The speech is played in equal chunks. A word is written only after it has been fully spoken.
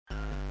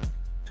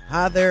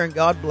Hi there and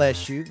God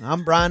bless you.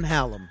 I'm Brian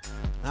Hallam.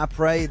 I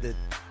pray that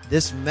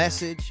this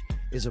message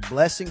is a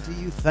blessing to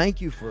you. Thank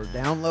you for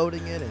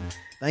downloading it, and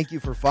thank you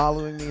for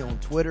following me on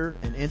Twitter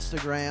and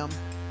Instagram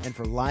and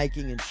for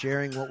liking and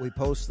sharing what we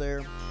post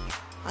there.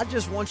 I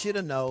just want you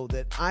to know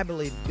that I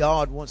believe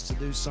God wants to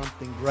do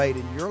something great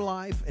in your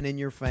life and in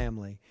your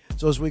family.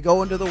 So as we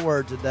go into the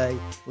Word today,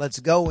 let's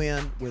go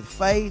in with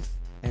faith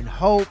and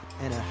hope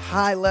and a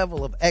high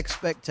level of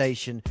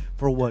expectation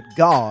for what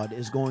God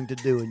is going to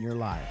do in your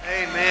life.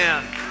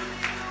 Amen.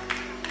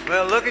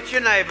 Well, look at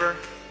your neighbor.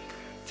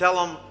 Tell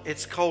them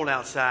it's cold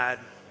outside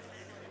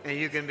and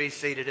you can be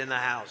seated in the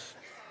house.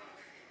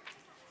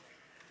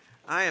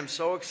 I am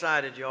so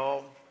excited,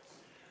 y'all,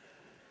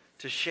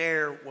 to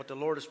share what the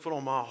Lord has put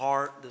on my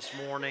heart this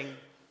morning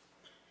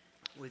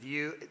with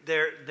you.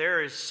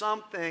 There is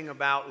something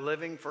about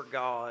living for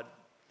God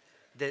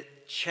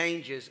that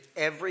changes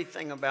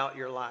everything about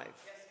your life.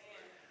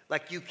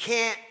 Like you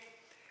can't,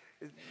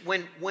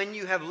 when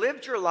you have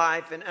lived your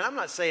life, and I'm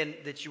not saying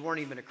that you weren't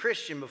even a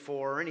Christian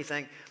before or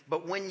anything,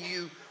 but when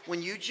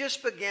you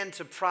just begin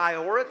to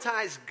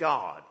prioritize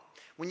God,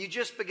 when you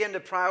just begin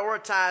to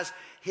prioritize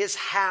His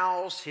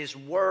house, His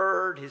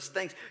word, His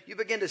things, you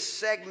begin to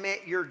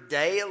segment your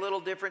day a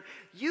little different.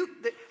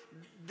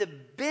 The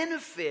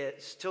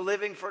benefits to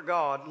living for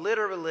God,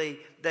 literally,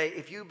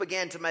 if you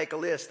began to make a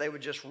list, they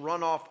would just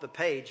run off the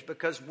page.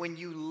 Because when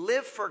you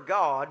live for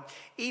God,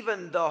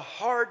 even the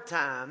hard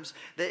times,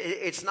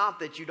 it's not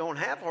that you don't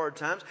have hard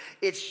times,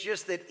 it's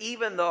just that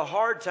even the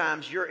hard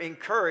times, you're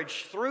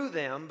encouraged through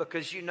them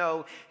because you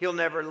know He'll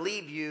never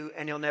leave you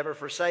and He'll never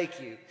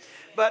forsake you.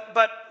 But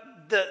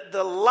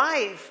the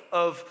life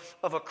of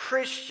a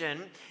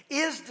Christian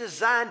is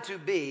designed to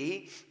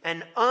be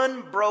an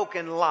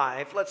unbroken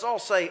life. Let's all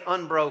say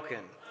unbroken.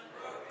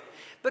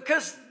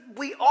 Because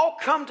we all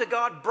come to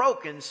God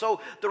broken.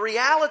 So the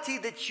reality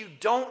that you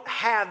don't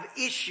have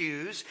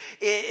issues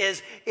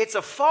it's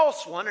a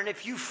false one. And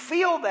if you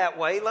feel that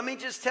way, let me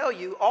just tell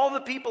you, all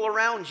the people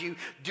around you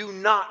do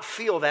not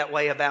feel that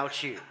way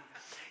about you.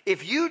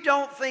 If you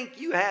don't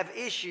think you have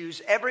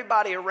issues,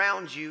 everybody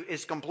around you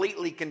is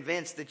completely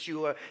convinced that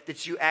you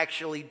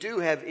actually do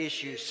have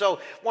issues. So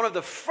one of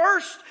the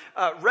first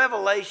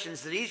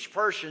revelations that each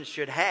person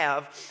should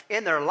have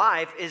in their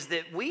life is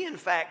that we in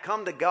fact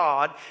come to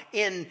God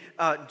in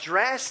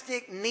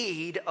drastic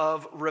need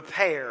of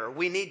repair.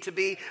 We need to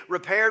be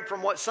repaired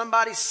from what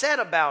somebody said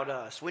about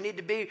us. We need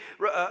to be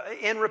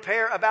in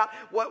repair about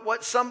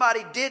what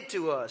somebody did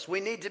to us.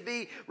 We need to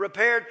be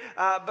repaired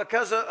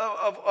because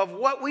of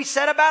what we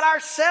said about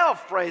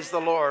ourselves, praise the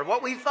Lord,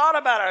 what we thought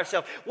about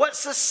ourselves, what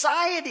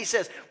society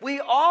says. We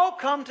all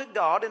come to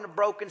God in a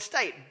broken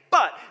state.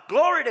 But,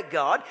 glory to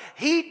God,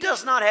 He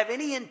does not have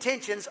any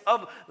intentions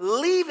of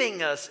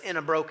leaving us in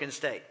a broken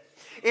state.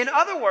 In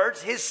other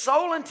words, His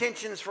sole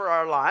intentions for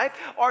our life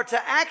are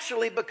to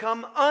actually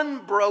become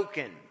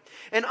unbroken.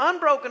 And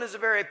unbroken is a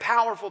very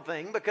powerful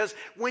thing because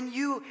when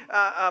you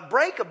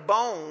break a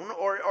bone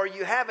or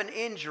you have an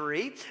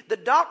injury, the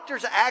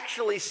doctors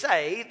actually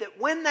say that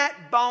when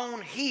that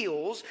bone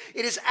heals,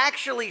 it is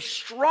actually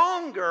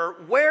stronger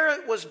where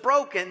it was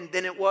broken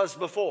than it was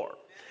before.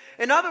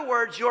 In other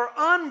words, your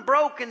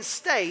unbroken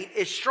state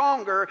is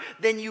stronger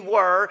than you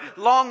were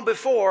long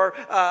before.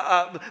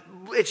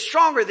 It's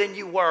stronger than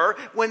you were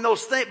when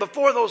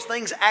before those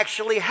things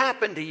actually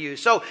happened to you.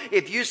 So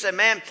if you say,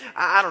 man,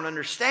 I don't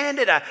understand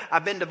it.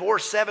 I've been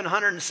divorced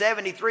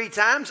 773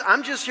 times.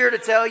 I'm just here to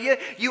tell you,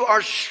 you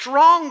are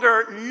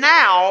stronger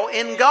now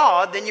in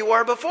God than you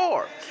were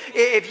before.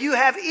 If you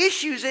have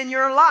issues in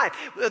your life,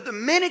 the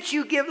minute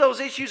you give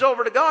those issues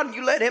over to God and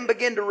you let Him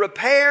begin to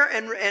repair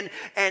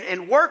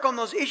and work on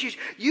those issues,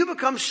 you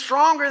become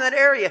stronger in that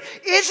area.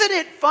 Isn't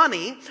it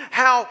funny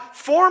how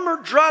former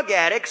drug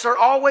addicts are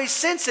always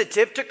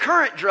sensitive to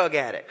current drug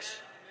addicts?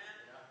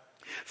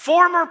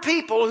 Former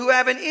people who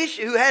have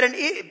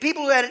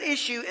people who had an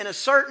issue in a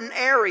certain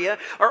area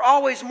are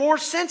always more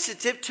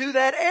sensitive to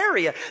that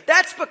area.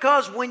 That's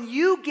because when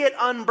you get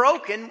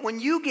unbroken, when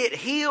you get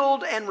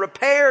healed and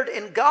repaired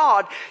in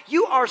God,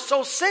 you are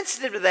so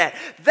sensitive to that.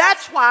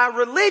 That's why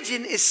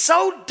religion is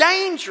so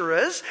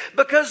dangerous,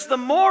 because the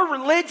more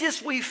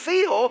religious we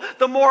feel,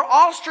 the more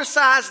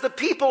ostracized the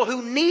people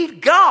who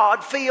need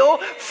God feel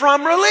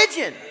from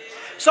religion.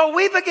 So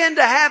we begin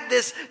to have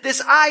this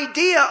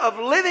idea of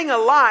living a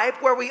life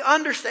where we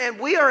understand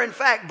we are in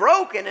fact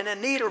broken and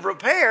in need of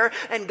repair,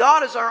 and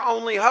God is our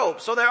only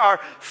hope. So there are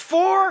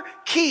 4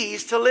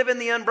 keys to living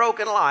the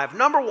unbroken life.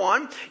 Number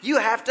 1, you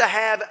have to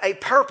have a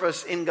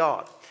purpose in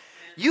God.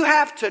 You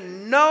have to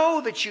know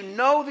that you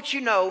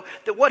know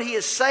that what He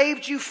has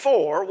saved you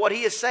for, what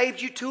He has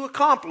saved you to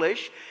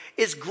accomplish,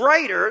 is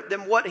greater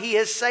than what He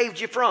has saved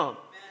you from.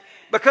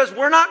 Because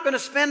we're not going to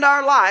spend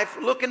our life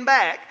looking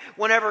back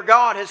whenever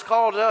God has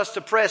called us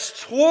to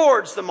press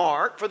towards the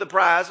mark for the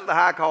prize of the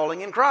high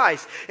calling in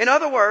Christ. In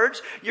other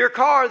words, your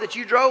car that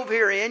you drove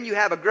here in, you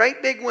have a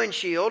great big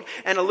windshield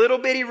and a little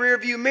bitty rear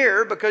view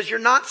mirror, because you're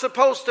not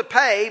supposed to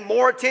pay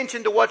more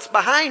attention to what's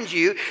behind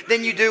you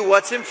than you do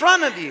what's in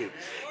front of you.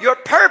 Your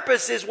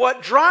purpose is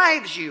what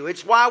drives you.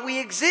 It's why we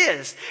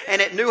exist.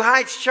 And at New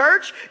Heights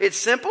Church, it's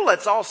simple.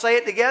 Let's all say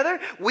it together.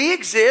 We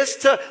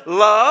exist to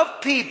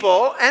love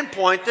people and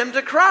point them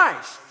to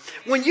Christ.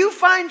 When you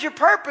find your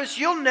purpose,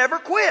 you'll never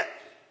quit.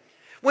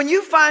 When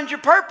you find your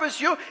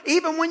purpose,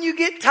 even when you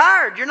get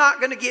tired, you're not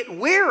going to get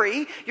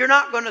weary. You're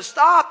not going to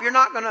stop. You're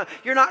not going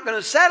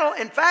to settle.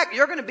 In fact,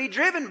 you're going to be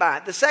driven by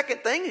it. The second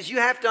thing is you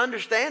have to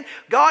understand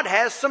God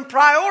has some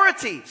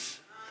priorities.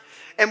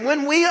 And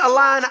when we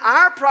align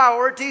our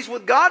priorities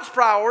with God's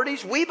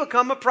priorities, we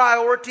become a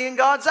priority in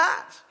God's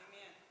eyes.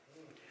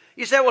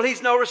 You say, well,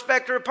 He's no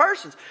respecter of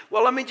persons.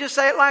 Well, let me just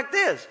say it like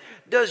this.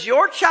 Does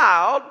your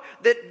child,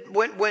 that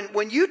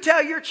when you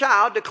tell your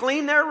child to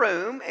clean their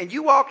room and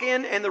you walk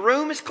in and the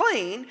room is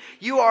clean,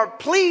 you are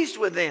pleased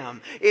with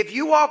them. If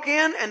you walk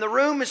in and the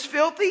room is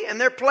filthy and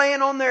they're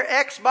playing on their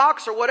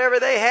Xbox or whatever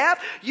they have,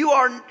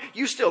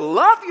 you still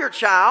love your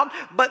child,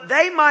 but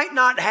they might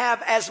not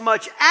have as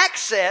much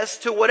access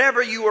to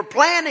whatever you were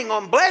planning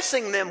on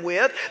blessing them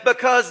with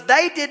because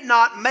they did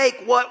not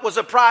make what was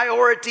a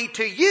priority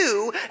to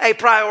you a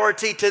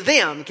priority to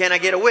them. Can I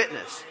get a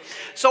witness?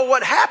 So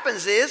what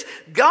happens is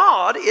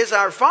God is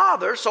our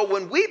Father. So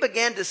when we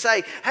begin to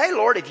say, hey,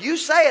 Lord, if you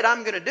say it,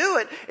 I'm going to do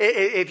it.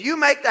 If you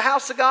make the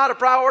house of God a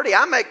priority,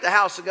 I make the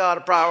house of God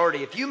a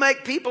priority. If you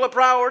make people a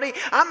priority,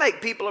 I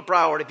make people a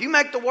priority. If you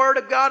make the Word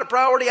of God a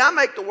priority, I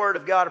make the Word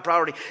of God a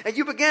priority. And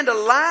you begin to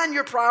line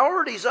your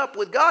priorities up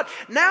with God.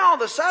 Now all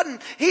of a sudden,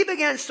 He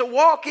begins to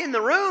walk in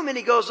the room and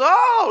He goes,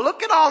 oh,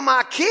 look at all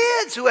my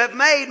kids who have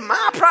made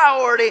my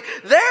priority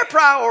their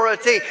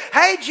priority.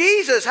 Hey,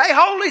 Jesus. Hey,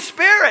 Holy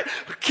Spirit.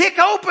 Kick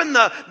open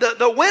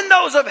the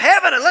windows of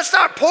heaven and let's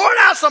start pouring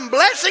out some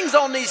blessings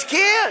on these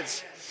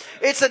kids.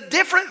 It's a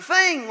different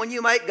thing when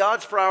you make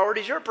God's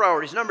priorities your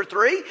priorities. Number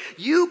 3,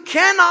 you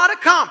cannot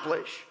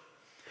accomplish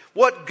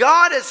what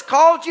God has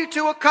called you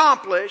to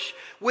accomplish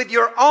with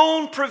your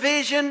own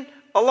provision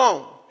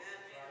alone.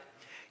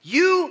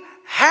 You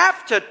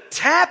have to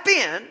tap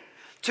in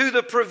to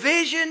the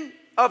provision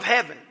of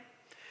heaven.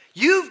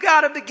 You've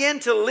got to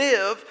begin to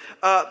live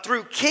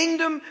through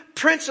kingdom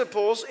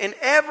principles in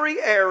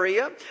every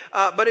area.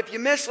 But if you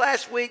missed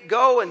last week,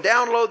 go and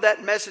download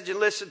that message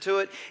and listen to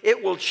it.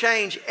 It will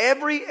change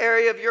every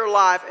area of your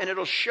life and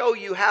it'll show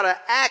you how to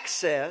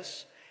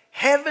access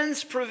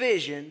heaven's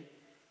provision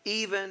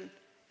even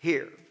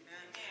here.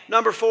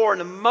 Number 4,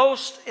 and the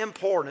most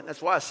important,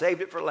 that's why I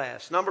saved it for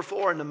last. Number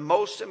 4, and the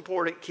most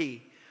important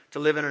key to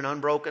living an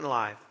unbroken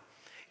life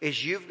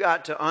is you've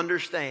got to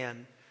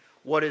understand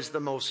what is the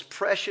most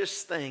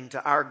precious thing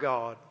to our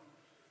God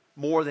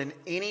more than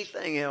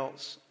anything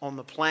else on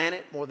the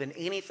planet, more than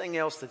anything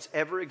else that's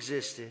ever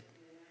existed.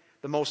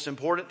 The most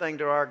important thing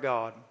to our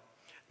God,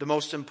 the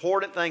most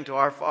important thing to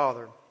our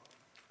Father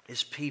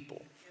is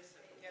people.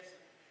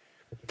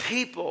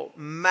 People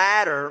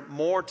matter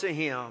more to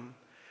Him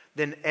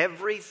than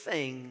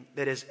everything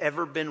that has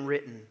ever been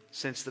written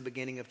since the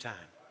beginning of time.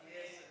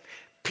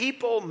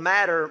 People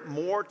matter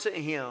more to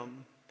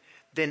Him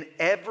than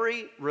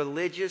every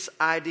religious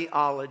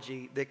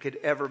ideology that could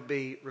ever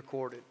be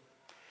recorded.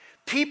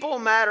 People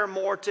matter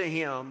more to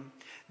Him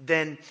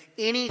than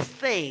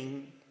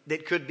anything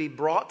that could be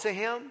brought to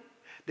Him,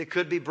 that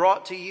could be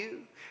brought to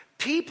you.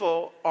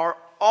 People are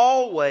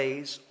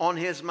always on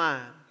His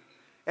mind.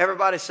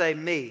 Everybody say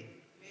me.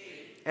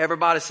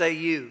 Everybody say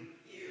you.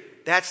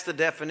 That's the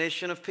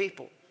definition of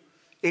people.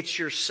 It's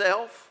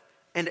yourself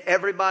and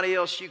everybody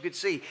else you could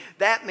see.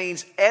 That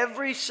means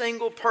every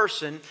single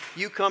person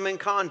you come in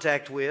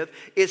contact with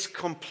is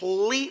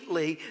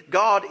completely,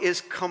 God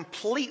is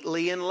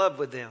completely in love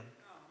with them.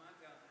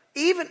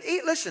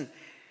 Listen,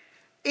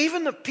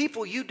 even the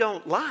people you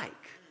don't like.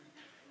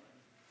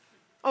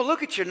 Oh,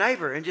 look at your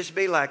neighbor and just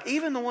be like,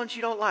 even the ones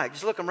you don't like,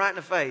 just look them right in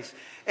the face.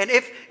 And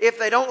if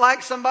they don't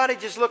like somebody,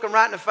 just look them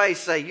right in the face,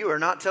 say, you are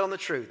not telling the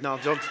truth. No,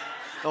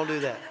 don't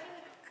do that.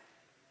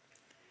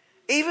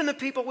 Even the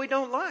people we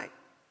don't like.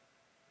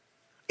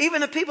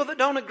 Even the people that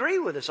don't agree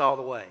with us all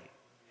the way.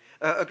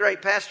 A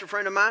great pastor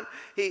friend of mine,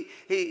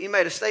 he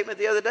made a statement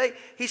the other day.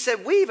 He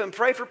said, we even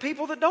pray for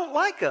people that don't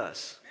like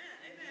us.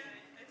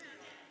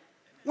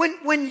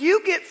 When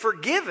you get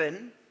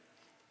forgiven,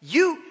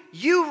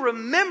 you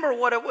remember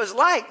what it was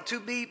like to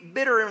be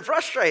bitter and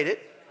frustrated.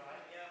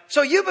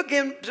 So you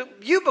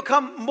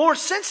become more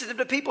sensitive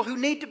to people who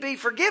need to be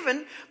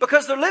forgiven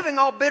because they're living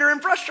all bitter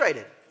and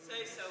frustrated.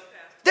 Say so.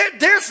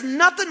 There's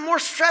nothing more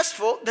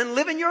stressful than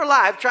living your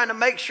life trying to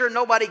make sure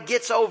nobody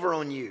gets over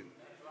on you.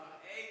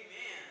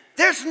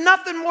 There's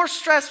nothing more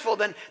stressful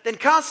than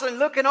constantly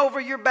looking over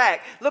your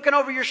back, looking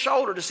over your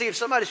shoulder to see if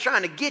somebody's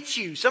trying to get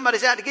you.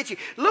 Somebody's out to get you.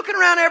 Looking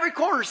around every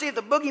corner to see if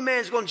the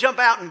boogeyman's going to jump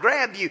out and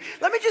grab you.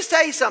 Let me just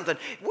tell you something.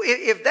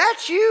 If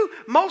that's you,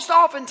 most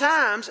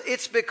oftentimes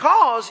it's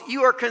because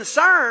you are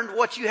concerned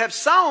what you have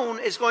sown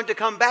is going to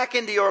come back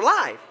into your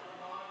life.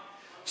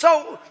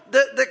 So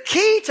the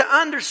key to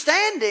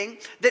understanding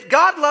that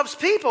God loves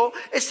people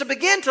is to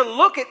begin to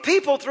look at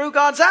people through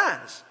God's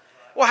eyes.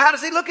 Well, how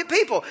does He look at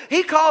people?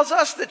 He calls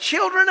us the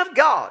children of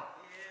God.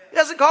 He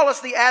doesn't call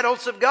us the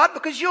adults of God,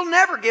 because you'll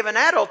never give an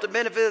adult the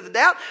benefit of the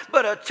doubt.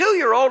 But a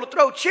 2-year-old will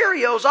throw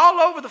Cheerios all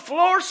over the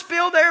floor,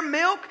 spill their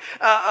milk,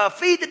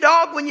 feed the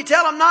dog when you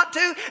tell them not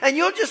to, and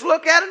you'll just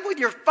look at it with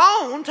your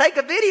phone, take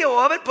a video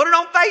of it, put it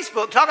on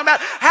Facebook, talking about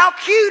how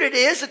cute it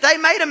is that they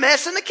made a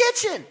mess in the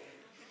kitchen.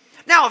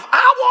 Now, if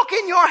I walk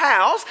in your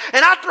house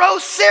and I throw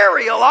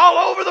cereal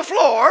all over the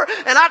floor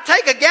and I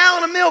take a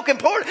gallon of milk and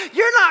pour it,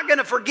 you're not going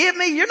to forgive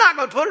me. You're not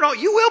going to put it on.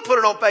 You will put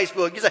it on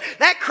Facebook. You say,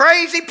 that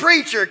crazy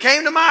preacher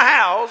came to my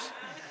house.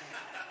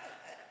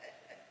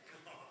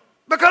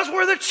 Because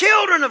we're the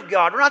children of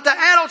God. We're not the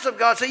adults of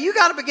God. So you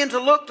got to begin to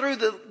look through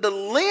the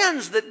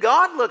lens that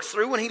God looks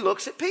through when he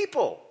looks at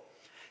people.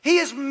 He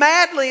is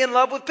madly in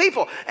love with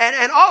people.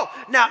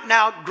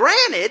 Now,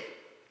 granted,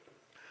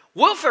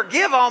 we'll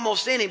forgive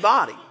almost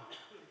anybody,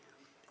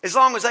 as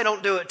long as they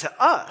don't do it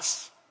to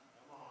us.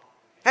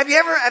 Have you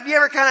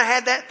ever kind of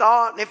had that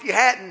thought? And if you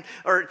hadn't,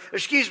 or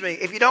excuse me,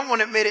 if you don't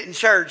want to admit it in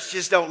church,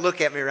 just don't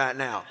look at me right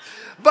now.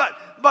 But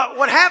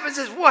what happens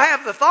is we'll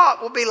have the thought,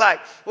 we'll be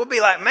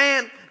like,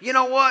 man, you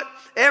know what?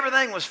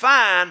 Everything was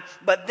fine,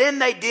 but then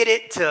they did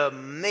it to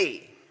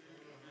me.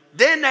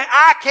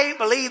 I can't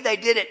believe they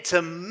did it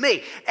to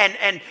me.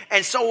 And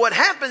so what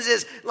happens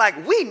is,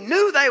 like, we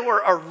knew they were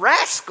a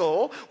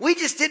rascal. We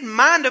just didn't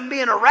mind them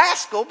being a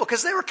rascal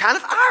because they were kind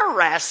of our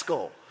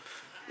rascal.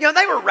 You know,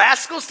 they were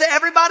rascals to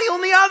everybody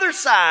on the other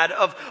side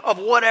of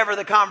whatever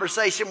the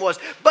conversation was.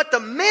 But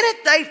the minute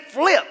they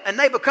flip and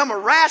they become a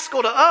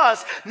rascal to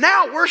us,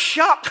 now we're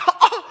shocked.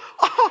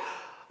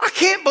 I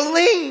can't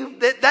believe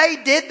that they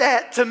did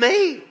that to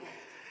me.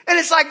 And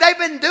it's like they've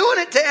been doing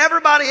it to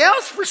everybody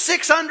else for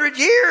 600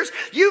 years.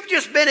 You've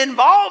just been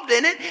involved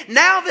in it.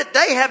 Now that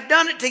they have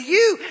done it to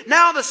you,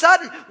 now all of a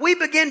sudden we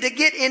begin to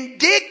get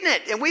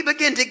indignant and we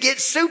begin to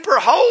get super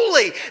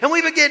holy and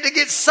we begin to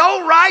get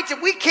so righteous.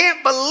 We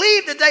can't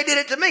believe that they did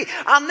it to me.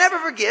 I'll never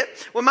forget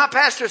when my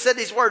pastor said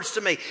these words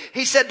to me.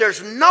 He said,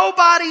 there's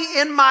nobody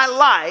in my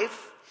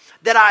life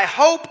that I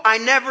hope I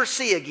never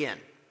see again.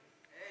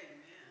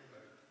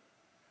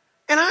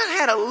 And I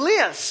had a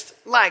list,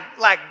 like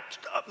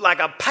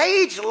a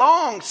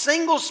page-long,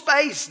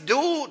 single-space,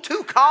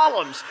 two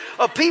columns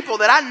of people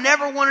that I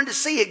never wanted to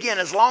see again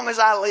as long as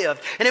I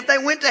lived. And if they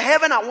went to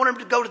heaven, I wanted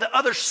them to go to the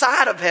other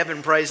side of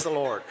heaven, praise the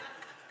Lord.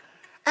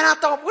 And I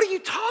thought, what are you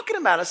talking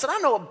about? I said, I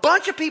know a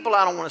bunch of people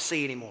I don't want to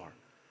see anymore.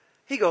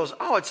 He goes,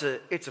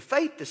 it's a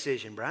faith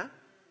decision, Brian.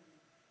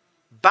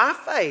 By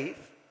faith,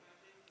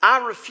 I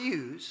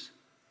refuse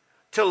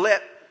to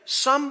let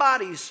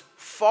somebody's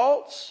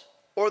faults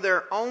or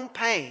their own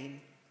pain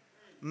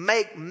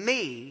make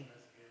me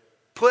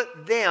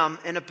put them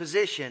in a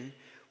position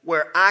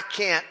where I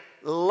can't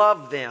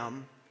love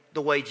them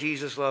the way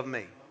Jesus loved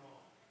me.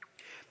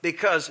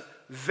 Because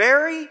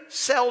very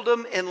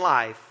seldom in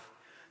life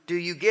do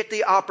you get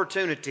the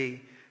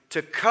opportunity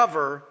to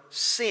cover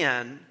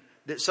sin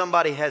that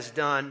somebody has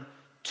done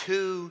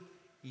to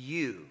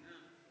you.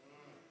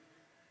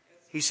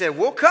 He said,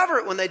 we'll cover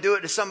it when they do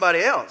it to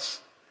somebody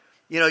else.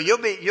 You know,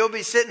 you'll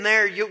be sitting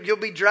there, you'll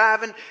be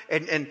driving,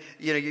 and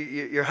you know,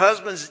 your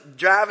husband's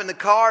driving the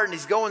car, and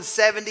he's going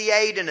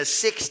 78 and a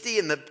 60,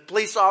 and the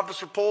police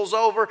officer pulls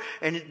over,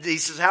 and he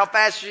says, how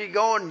fast are you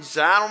going? And you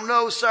say, I don't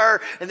know, sir.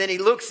 And then he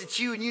looks at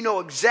you, and you know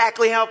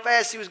exactly how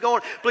fast he was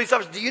going. Police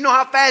officer, do you know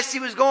how fast he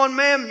was going,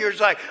 ma'am? And you're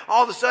just like,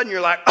 all of a sudden, you're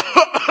like,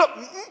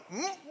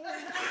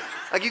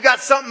 like you got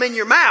something in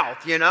your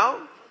mouth, you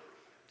know?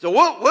 So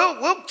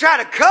we'll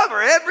try to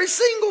cover every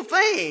single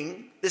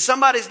thing that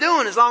somebody's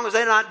doing as long as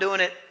they're not doing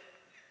it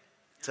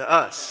to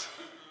us.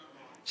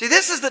 See,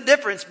 this is the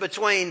difference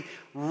between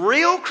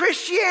real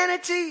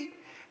Christianity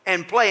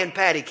and playing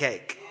patty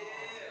cake.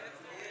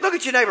 Look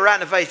at your neighbor right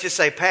in the face, just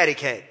say patty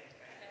cake.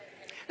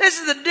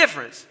 This is the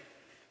difference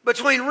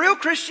between real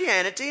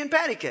Christianity and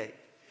patty cake.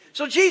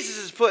 So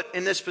Jesus is put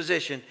in this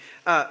position.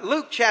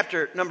 Luke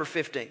chapter number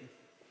 15.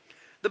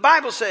 The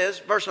Bible says,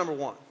 verse number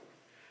 1.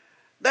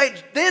 They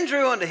then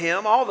drew unto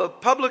him all the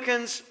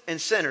publicans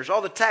and sinners, all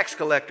the tax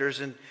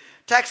collectors. And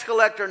tax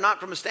collector, not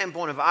from a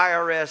standpoint of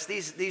IRS.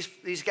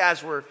 These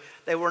guys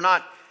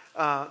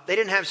they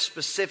didn't have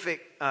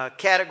specific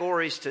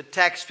categories to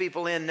tax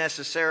people in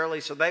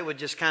necessarily. So they would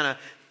just kind of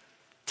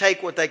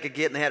take what they could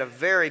get, and they had a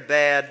very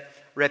bad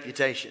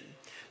reputation.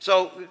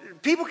 So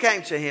people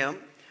came to him,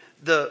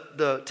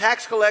 the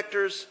tax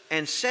collectors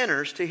and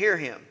sinners, to hear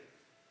him.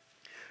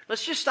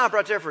 Let's just stop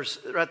right there for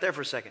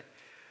a second.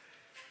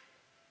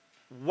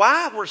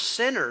 Why were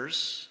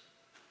sinners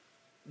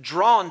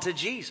drawn to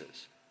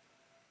Jesus?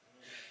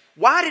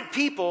 Why did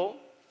people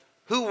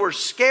who were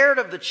scared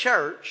of the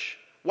church,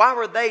 why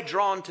were they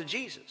drawn to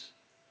Jesus?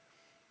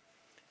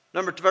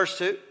 Verse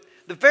 2.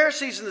 The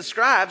Pharisees and the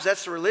scribes,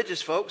 that's the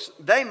religious folks,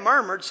 they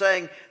murmured,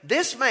 saying,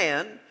 this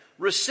man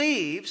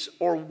receives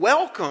or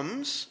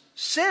welcomes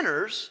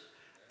sinners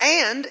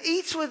and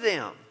eats with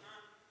them.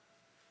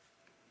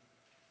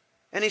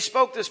 And he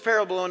spoke this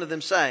parable unto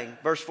them, saying,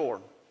 verse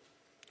 4.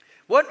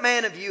 What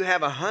man of you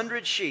have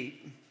 100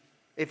 sheep?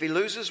 If he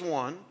loses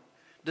one,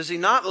 does he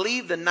not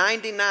leave the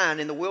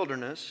 99 in the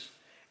wilderness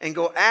and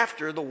go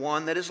after the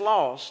one that is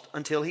lost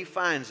until he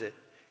finds it.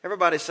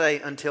 Everybody say,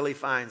 until he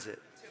finds it.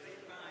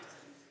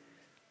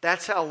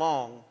 That's how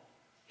long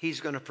he's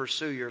going to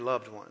pursue your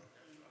loved one.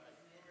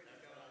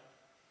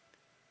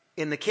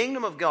 In the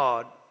kingdom of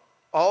God,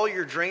 all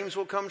your dreams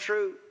will come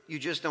true. You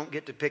just don't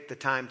get to pick the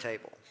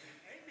timetable.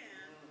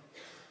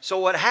 So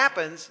what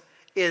happens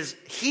is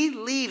he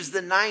leaves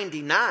the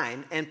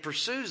 99 and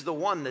pursues the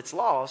one that's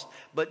lost,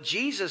 but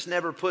Jesus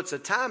never puts a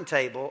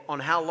timetable on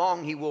how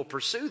long he will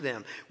pursue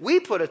them. We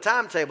put a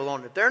timetable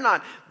on it. They're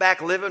not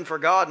back living for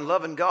God and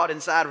loving God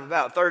inside of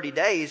about 30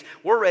 days.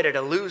 We're ready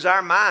to lose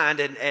our mind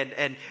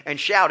and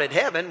shout at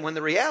heaven, when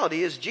the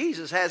reality is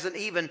Jesus hasn't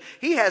even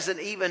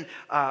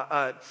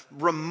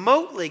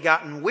remotely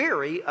gotten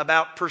weary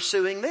about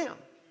pursuing them.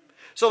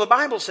 So the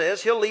Bible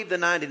says he'll leave the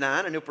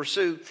 99 and he'll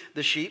pursue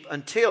the sheep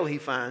until he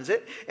finds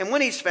it. And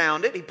when he's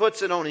found it, he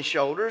puts it on his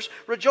shoulders,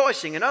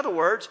 rejoicing. In other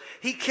words,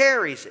 he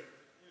carries it.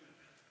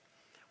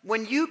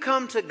 When you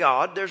come to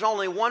God, there's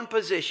only one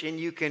position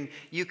you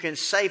can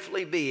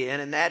safely be in,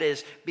 and that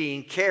is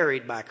being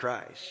carried by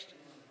Christ.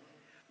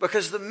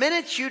 Because the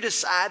minute you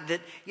decide that,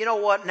 you know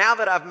what, now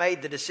that I've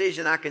made the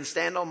decision I can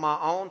stand on my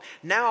own,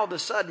 now all of a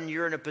sudden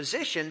you're in a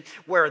position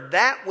where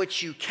that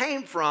which you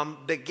came from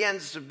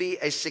begins to be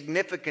a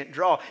significant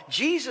draw.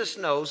 Jesus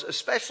knows,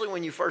 especially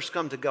when you first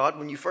come to God,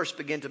 when you first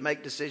begin to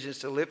make decisions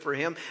to live for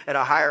Him at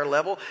a higher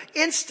level,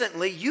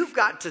 instantly you've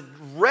got to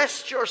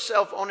rest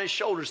yourself on His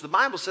shoulders. The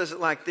Bible says it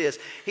like this.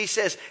 He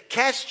says,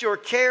 cast your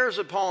cares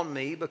upon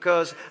me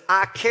because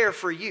I care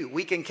for you.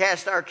 We can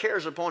cast our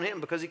cares upon Him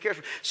because He cares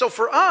for us. So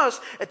for us,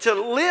 to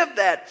live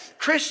that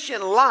Christian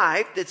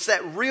life, that's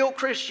that real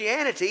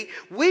Christianity,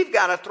 we've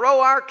got to throw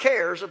our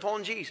cares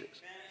upon Jesus.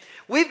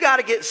 We've got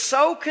to get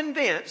so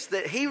convinced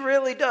that He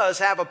really does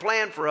have a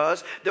plan for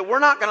us that we're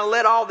not going to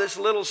let all this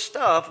little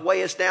stuff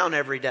weigh us down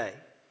every day.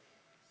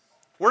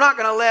 We're not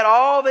going to let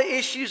all the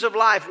issues of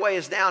life weigh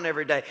us down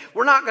every day.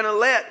 We're not going to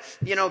let,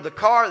 the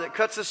car that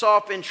cuts us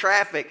off in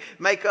traffic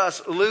make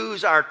us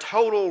lose our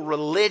total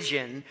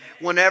religion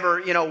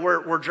whenever,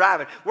 we're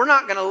driving. We're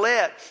not going to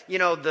let,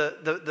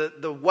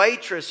 the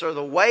waitress or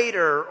the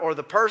waiter or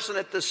the person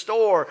at the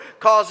store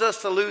cause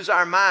us to lose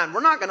our mind.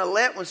 We're not going to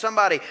let, when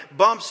somebody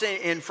bumps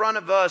in front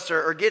of us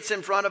or gets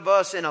in front of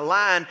us in a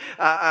line,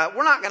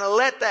 we're not going to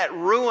let that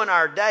ruin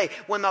our day.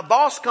 When the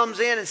boss comes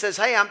in and says,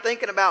 hey, I'm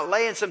thinking about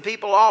laying some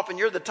people off and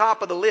you're the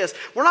top of the list,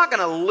 we're not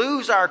going to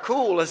lose our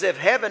cool as if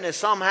heaven is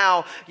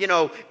somehow,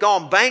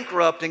 gone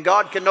bankrupt and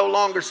God can no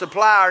longer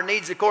supply our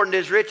needs according to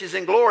His riches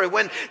and glory.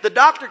 When the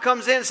doctor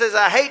comes in and says,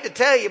 I hate to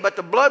tell you, but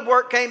the blood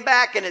work came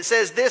back and it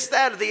says this,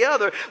 that, or the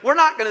other, we're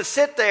not going to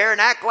sit there and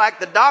act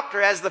like the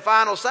doctor has the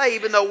final say,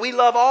 even though we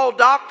love all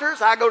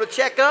doctors. I go to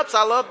checkups.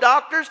 I love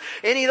doctors,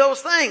 any of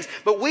those things.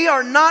 But we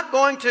are not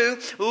going to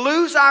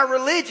lose our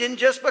religion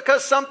just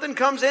because something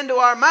comes into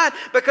our mind,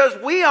 because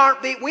we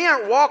aren't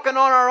walking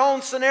on our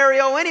own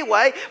scenario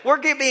anyway. We're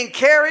being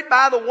carried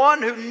by the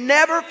one who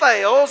never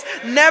fails,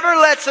 never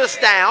lets us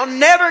down,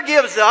 never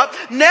gives up,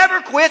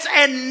 never quits,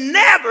 and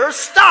never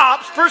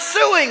stops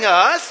pursuing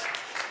us.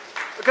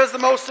 Because the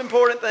most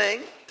important thing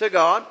to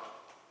God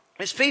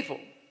is people.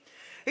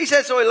 He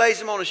said, so He lays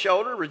them on His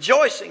shoulder,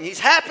 rejoicing.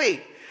 He's happy.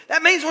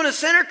 That means when a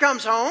sinner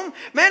comes home,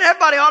 man,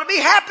 everybody ought to be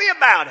happy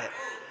about it.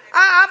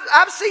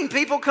 I've seen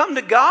people come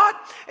to God,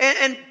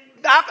 and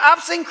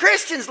I've seen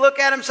Christians look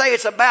at Him and say,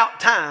 it's about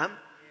time.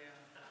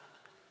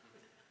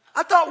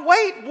 I thought,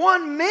 wait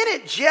 1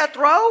 minute,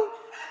 Jethro.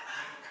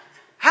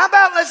 How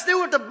about let's do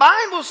what the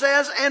Bible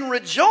says and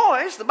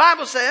rejoice. The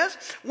Bible says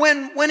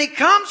when he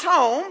comes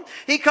home,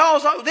 he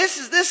calls. This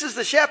is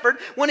the shepherd.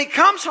 When he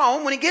comes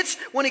home, when he gets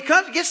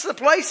to the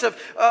place of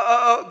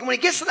when he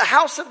gets to the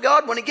house of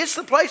God, when he gets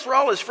to the place where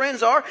all his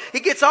friends are, he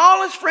gets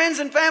all his friends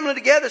and family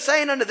together,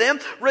 saying unto them,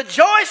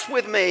 "Rejoice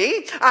with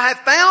me! I have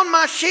found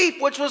my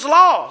sheep which was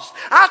lost."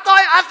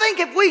 I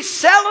think if we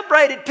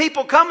celebrated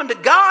people coming to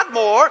God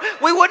more,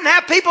 we wouldn't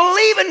have people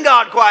leaving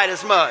God quite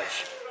as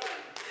much.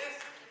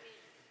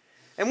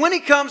 And when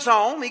he comes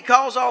home, he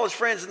calls all his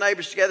friends and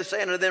neighbors together,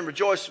 saying unto them,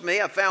 "Rejoice with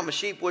me, I found my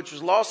sheep which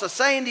was lost. I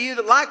say unto you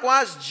that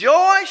likewise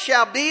joy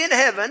shall be in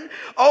heaven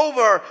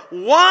over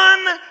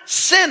one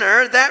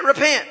sinner that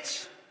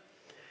repents,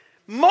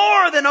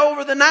 more than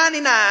over the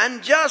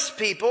 99 just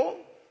people,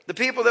 the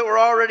people that were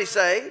already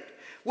saved,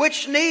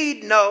 which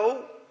need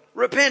no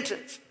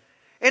repentance."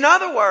 In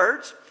other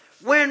words,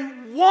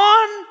 when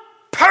one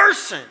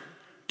person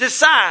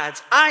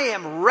decides, I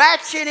am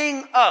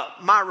ratcheting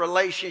up my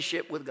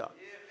relationship with God,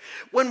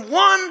 when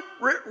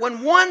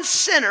one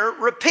sinner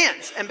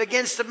repents and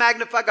begins to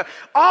magnify God,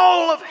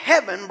 all of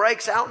heaven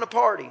breaks out in a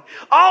party.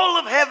 All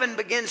of heaven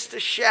begins to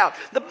shout.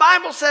 The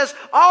Bible says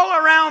all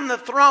around the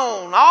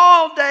throne,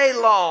 all day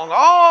long,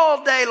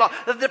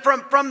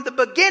 from the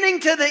beginning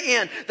to the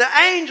end, the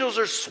angels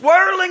are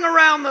swirling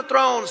around the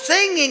throne,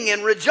 singing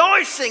and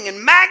rejoicing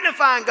and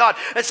magnifying God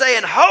and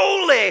saying,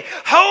 "Holy,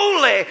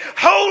 holy,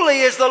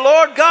 holy is the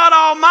Lord God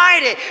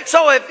Almighty."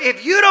 So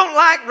if you don't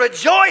like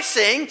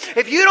rejoicing,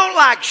 if you don't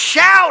like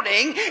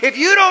shouting, if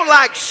you don't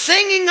like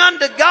singing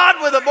unto God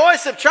with a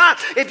voice of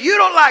triumph, if you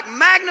don't like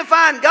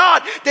magnifying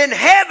God, then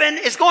heaven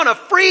is going to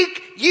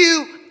freak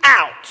you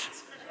out.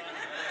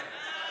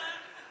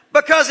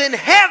 Because in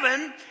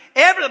heaven,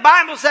 the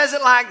Bible says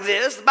it like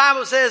this. The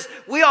Bible says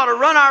we ought to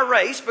run our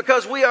race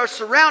because we are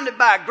surrounded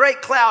by a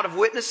great cloud of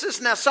witnesses.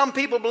 Now, some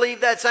people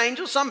believe that's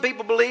angels. Some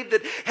people believe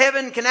that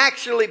heaven can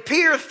actually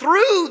peer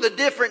through the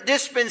different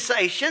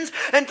dispensations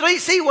and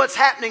see what's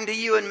happening to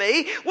you and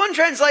me. One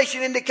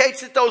translation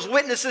indicates that those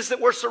witnesses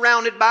that we're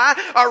surrounded by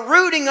are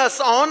rooting us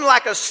on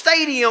like a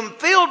stadium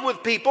filled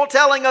with people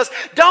telling us,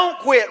 don't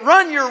quit,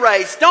 run your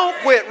race, don't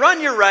quit,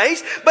 run your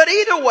race. But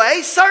either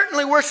way,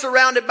 certainly we're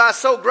surrounded by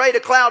so great a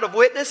cloud of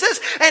witnesses.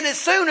 And as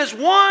soon as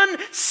one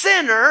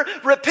sinner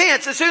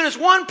repents, as soon as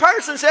one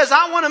person says,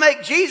 I want to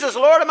make Jesus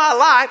Lord of my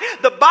life,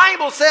 the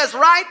Bible says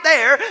right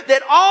there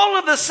that all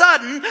of a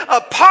sudden a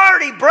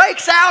party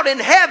breaks out in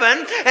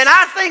heaven, and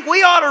I think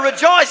we ought to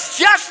rejoice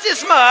just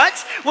as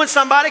much when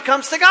somebody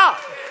comes to God.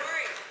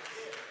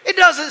 It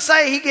doesn't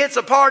say He gets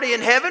a party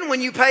in heaven when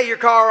you pay your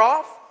car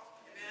off.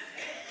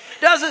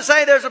 Doesn't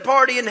say there's a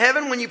party in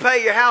heaven when you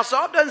pay your house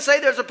off. Doesn't say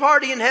there's a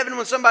party in heaven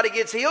when somebody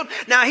gets healed.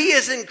 Now, He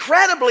is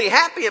incredibly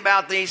happy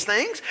about these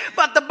things,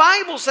 but the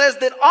Bible says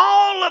that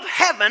all of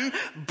heaven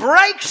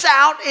breaks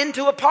out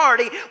into a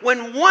party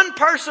when one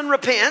person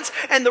repents.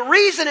 And the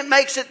reason it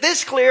makes it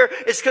this clear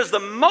is because the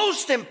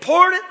most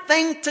important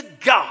thing to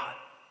God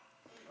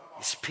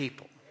is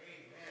people.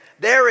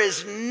 There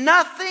is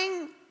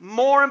nothing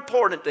more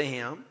important to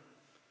Him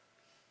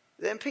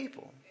than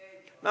people.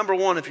 Number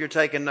one, if you're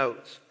taking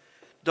notes,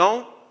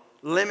 don't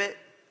limit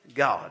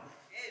God.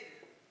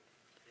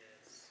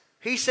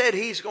 He said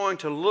He's going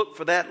to look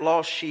for that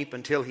lost sheep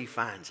until He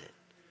finds it.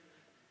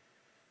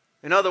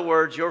 In other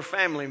words, your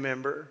family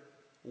member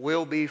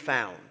will be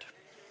found.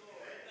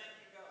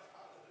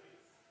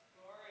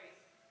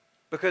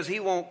 Because He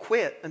won't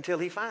quit until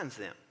He finds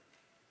them.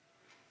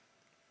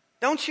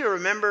 Don't you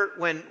remember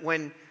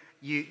when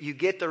you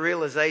get the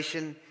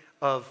realization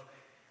of,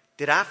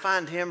 did I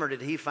find him or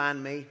did he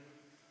find me?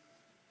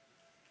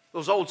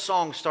 Those old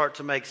songs start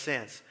to make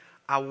sense.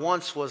 I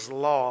once was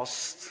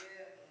lost,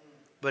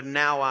 but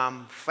now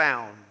I'm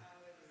found.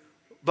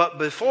 But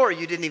before,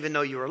 you didn't even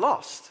know you were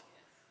lost.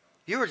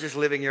 You were just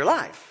living your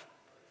life.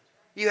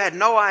 You had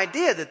no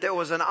idea that there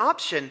was an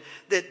option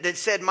that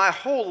said my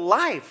whole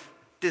life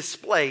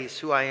displays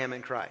who I am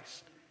in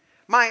Christ.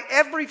 My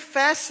every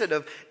facet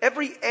of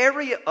every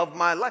area of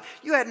my life.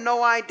 You had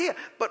no idea.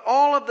 But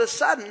all of a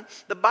sudden,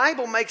 the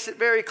Bible makes it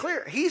very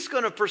clear. He's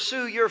going to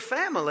pursue your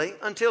family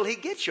until He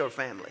gets your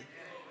family.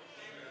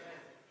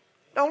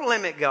 Don't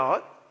limit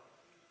God.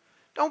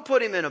 Don't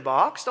put Him in a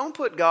box. Don't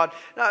put God...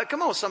 Now,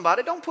 come on,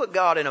 somebody. Don't put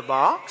God in a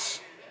box.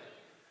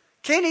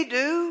 Can He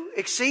do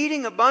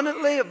exceeding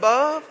abundantly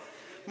above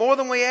more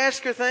than we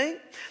ask or think?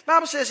 The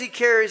Bible says He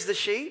carries the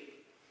sheep.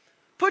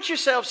 Put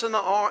yourselves in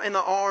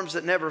the arms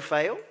that never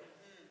fail.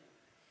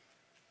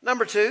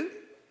 Number two,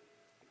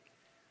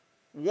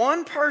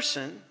 one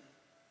person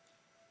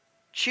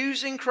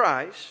choosing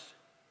Christ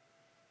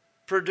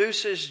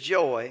produces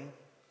joy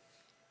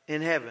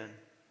in heaven.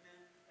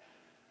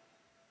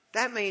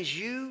 That means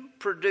you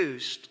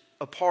produced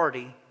a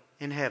party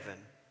in heaven.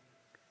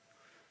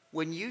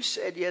 When you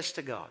said yes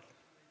to God,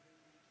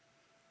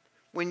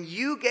 when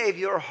you gave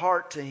your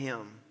heart to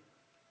Him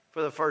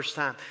for the first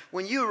time,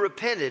 when you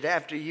repented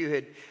after you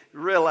had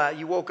realized,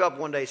 you woke up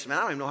one day and said, man,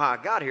 I don't even know how I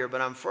got here, but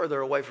I'm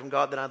further away from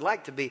God than I'd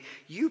like to be.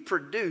 You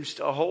produced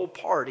a whole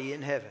party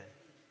in heaven.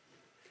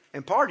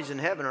 And parties in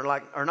heaven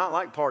are not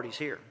like parties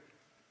here.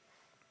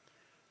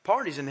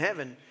 Parties in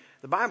heaven,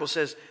 the Bible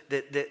says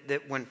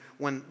that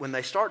when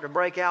they start to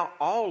break out,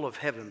 all of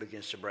heaven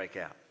begins to break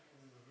out.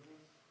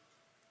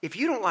 If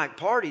you don't like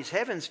parties,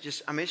 heaven's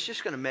just, it's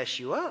just going to mess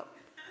you up.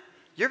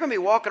 You're going to be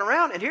walking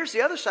around, and here's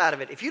the other side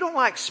of it. If you don't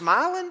like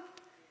smiling,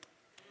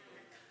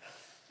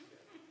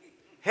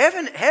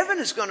 heaven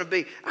is going to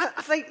be.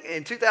 I think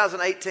in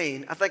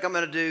 2018, I think I'm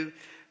going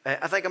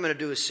to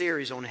do a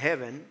series on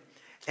heaven,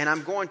 and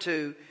I'm going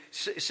to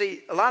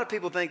see. A lot of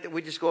people think that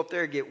we just go up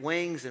there and get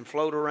wings and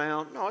float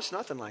around. No, it's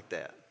nothing like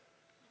that.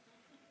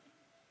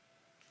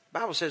 The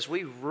Bible says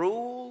we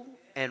rule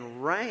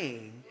and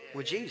reign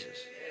with Jesus.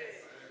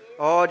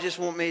 Oh, I just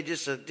want me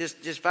just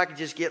if I could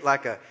just get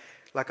like a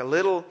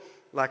little,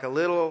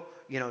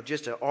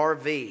 just an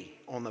RV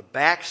on the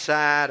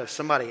backside of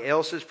somebody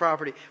else's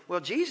property. Well,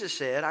 Jesus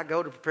said, I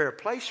go to prepare a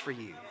place for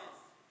you.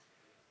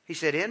 He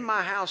said, in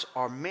my house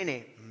are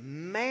many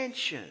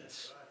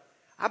mansions.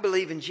 I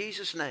believe in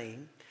Jesus'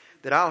 name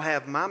that I'll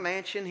have my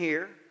mansion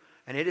here,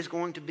 and it is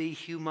going to be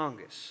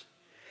humongous.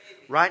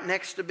 Right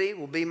next to me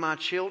will be my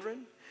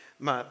children.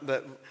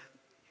 But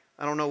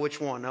I don't know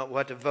which one. We'll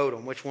have to vote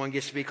on which one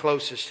gets to be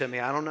closest to me.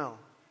 I don't know.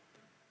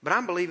 But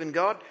I'm believing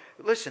God.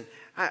 Listen,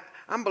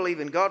 I'm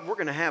believing God. We're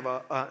going to have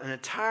an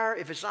entire,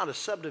 if it's not a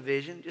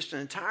subdivision, just an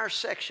entire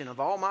section of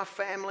all my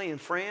family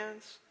and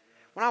friends.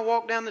 When I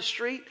walk down the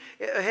street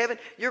of heaven,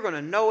 you're going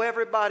to know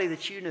everybody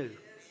that you knew.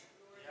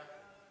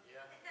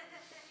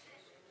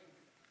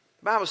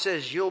 The Bible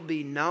says you'll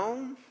be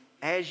known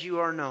as you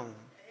are known.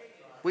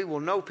 We will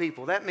know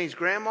people. That means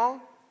Grandma,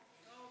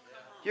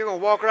 you're going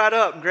to walk right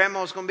up and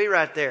Grandma's going to be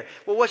right there.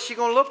 Well, what's she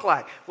going to look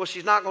like? Well,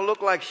 she's not going to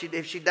look like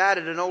if she died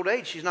at an old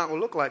age, she's not going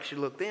to look like she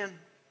looked then.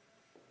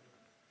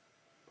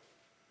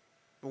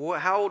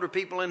 How old are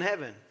people in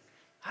heaven?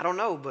 I don't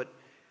know, but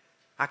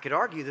I could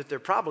argue that they're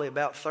probably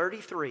about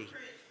 33.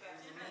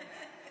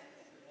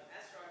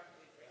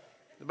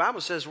 The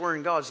Bible says we're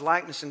in God's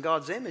likeness and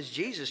God's image.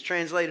 Jesus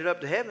translated up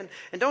to heaven.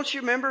 And don't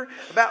you remember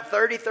about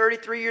 30,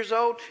 33 years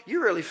old?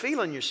 You're really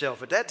feeling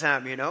yourself at that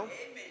time, you know.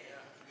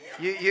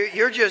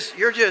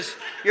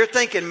 You're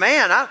thinking,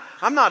 man,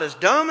 I'm not as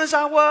dumb as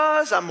I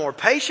was. I'm more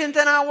patient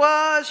than I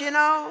was, you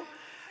know.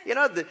 You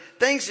know, the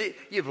things that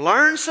you've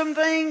learned some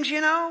things,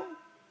 you know.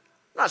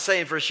 I'm not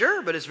saying for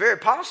sure, but it's very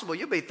possible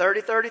you'll be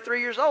 30,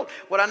 33 years old.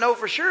 What I know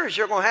for sure is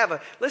you're going to have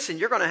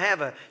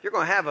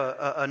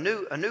a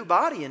new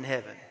body in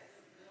heaven.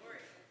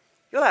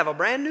 You'll have a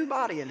brand new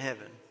body in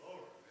heaven.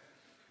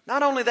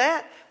 Not only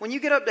that, when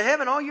you get up to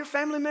heaven, all your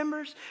family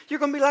members, you're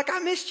going to be like, I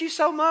missed you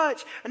so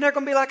much. And they're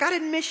going to be like, I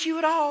didn't miss you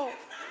at all.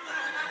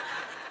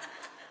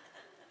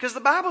 Because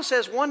the Bible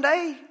says one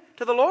day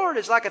to the Lord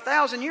is like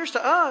 1,000 years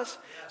to us.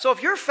 So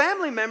if your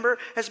family member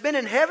has been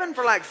in heaven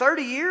for like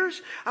 30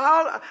 years,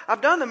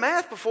 I've done the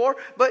math before,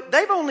 but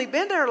they've only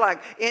been there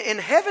like, in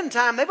heaven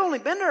time, they've only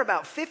been there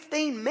about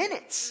 15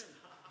 minutes.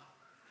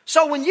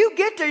 So when you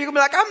get there, you're going to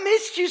be like, I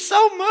missed you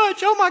so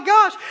much. Oh my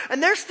gosh.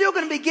 And they're still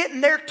going to be getting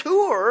their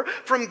tour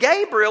from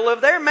Gabriel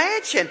of their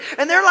mansion.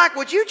 And they're like,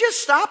 would you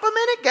just stop a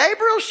minute?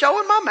 Gabriel's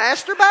showing my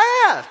master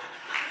bath.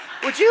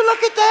 Would you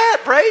look at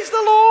that? Praise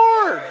the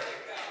Lord.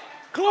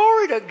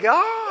 Glory to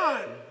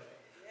God.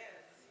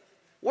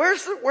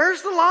 Where's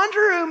the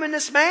laundry room in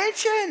this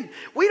mansion?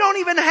 We don't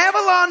even have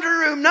a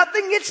laundry room.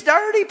 Nothing gets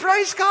dirty.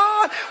 Praise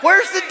God.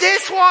 Where's the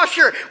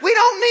dishwasher? We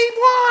don't need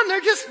one.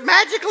 They're just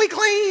magically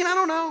clean. I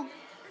don't know.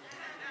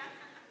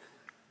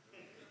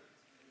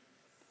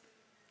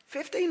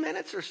 15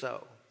 minutes or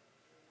so.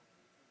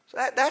 So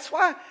that's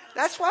why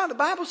the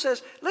Bible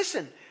says,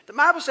 listen, the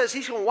Bible says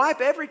He's going to wipe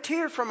every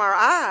tear from our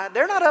eye.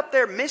 They're not up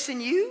there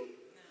missing you.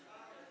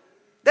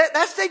 They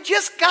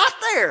just got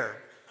there.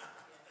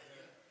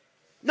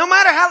 No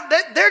matter how,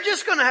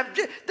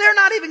 they're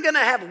not even going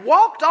to have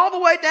walked all the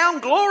way down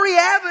Glory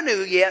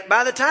Avenue yet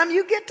by the time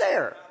you get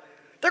there.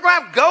 They're going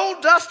to have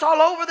gold dust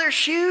all over their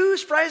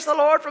shoes, praise the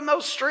Lord, from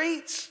those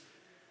streets.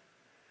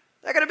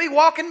 They're going to be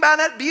walking by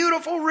that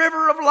beautiful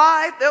river of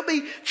life. There'll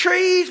be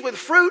trees with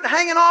fruit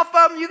hanging off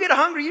of them. You get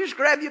hungry, you just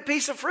grab you a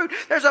piece of fruit.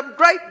 There's a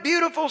great,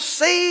 beautiful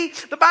sea.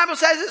 The Bible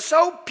says it's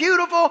so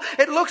beautiful,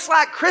 it looks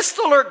like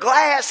crystal or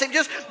glass. And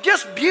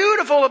just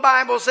beautiful, the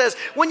Bible says.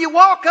 When you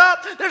walk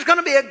up, there's going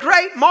to be a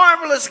great,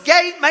 marvelous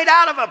gate made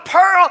out of a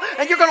pearl.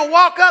 And you're going to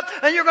walk up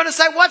and you're going to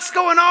say, what's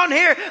going on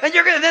here? And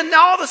then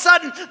all of a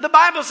sudden, the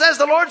Bible says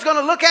the Lord's going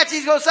to look at you.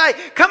 He's going to say,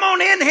 come on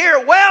in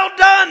here. Well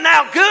done,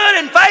 thou good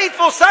and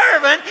faithful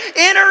servant.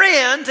 Enter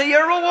into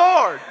your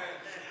reward.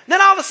 Then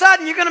all of a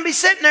sudden you're going to be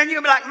sitting there and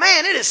you're going to be like,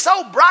 man, it is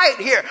so bright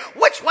here.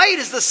 Which way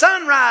does the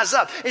sun rise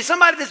up? And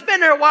somebody that's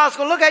been there a while is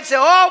going to look at you and say,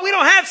 oh, we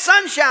don't have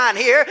sunshine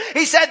here.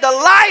 He said, the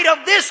light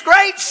of this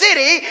great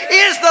city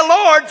is the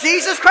Lord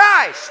Jesus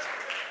Christ.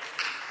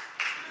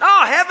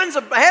 Oh,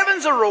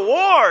 heaven's a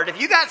reward.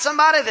 If you got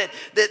somebody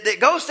that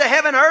goes to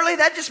heaven early,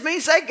 that just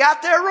means they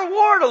got their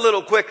reward a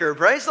little quicker.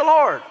 Praise the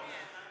Lord.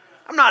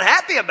 I'm not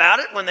happy about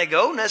it when they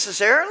go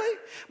necessarily.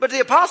 But the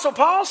Apostle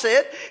Paul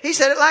said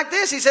it like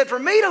this. He said, for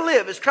me to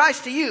live is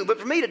Christ to you, but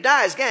for me to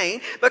die is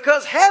gain,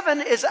 because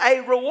heaven is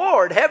a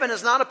reward. Heaven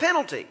is not a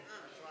penalty.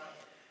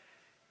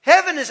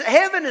 Heaven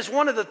is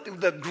one of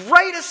the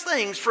greatest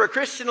things for a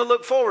Christian to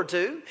look forward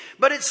to,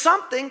 but it's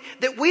something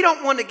that we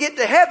don't want to get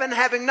to heaven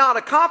having not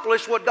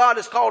accomplished what God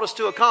has called us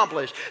to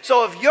accomplish.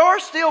 So if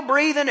you're still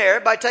breathing air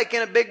by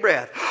taking a big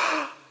breath,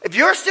 if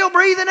you're still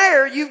breathing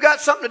air, you've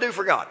got something to do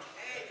for God.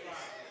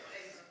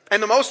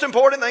 And the most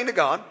important thing to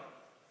God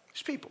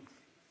is people.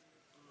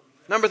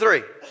 Number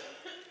 3.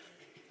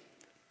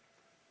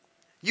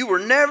 You were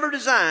never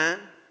designed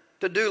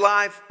to do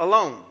life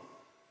alone.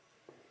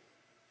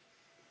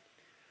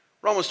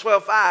 Romans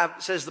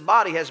 12:5 says the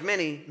body has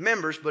many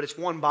members, but it's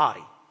one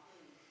body.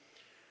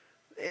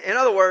 In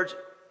other words,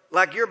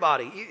 like your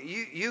body,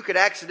 you could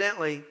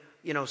accidentally,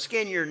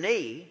 skin your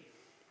knee,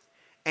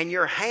 and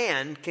your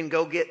hand can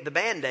go get the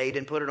Band-Aid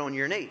and put it on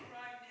your knee.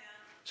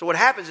 So what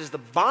happens is the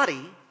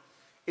body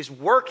is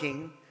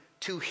working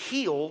to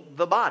heal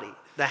the body.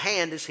 The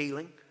hand is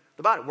healing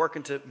the body,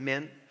 working to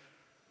mend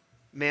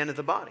of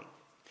the body.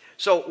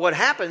 So what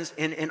happens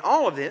in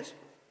all of this,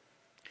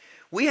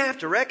 we have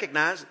to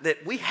recognize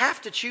that we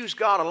have to choose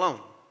God alone.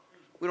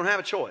 We don't have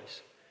a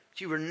choice. But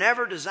you were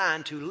never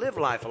designed to live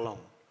life alone.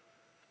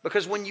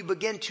 Because when you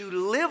begin to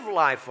live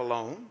life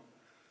alone,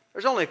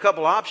 there's only a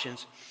couple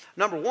options.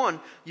 Number 1,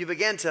 you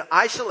begin to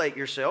isolate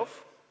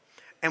yourself.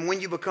 And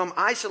when you become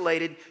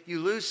isolated, you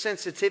lose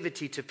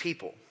sensitivity to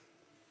people.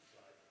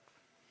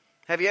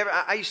 Have you ever?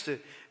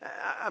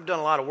 I've done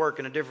a lot of work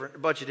in a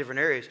bunch of different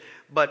areas,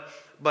 but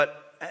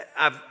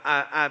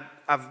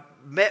I've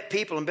met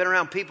people and been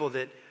around people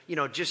that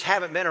just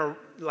haven't been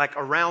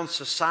around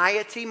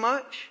society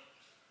much.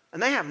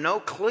 And they have no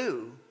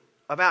clue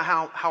about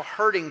how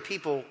hurting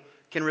people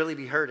can really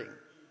be hurting.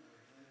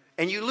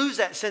 And you lose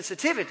that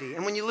sensitivity.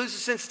 And when you lose the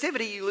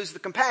sensitivity, you lose the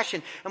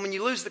compassion. And when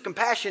you lose the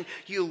compassion,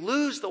 you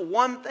lose the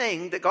one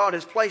thing that God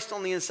has placed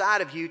on the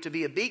inside of you to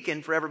be a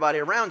beacon for everybody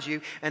around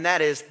you. And that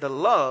is the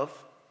love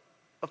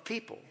of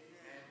people.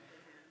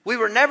 We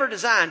were never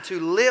designed to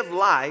live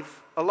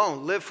life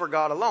alone, live for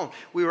God alone.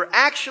 We were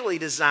actually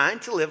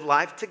designed to live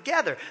life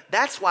together.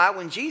 That's why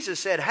when Jesus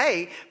said,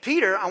 hey,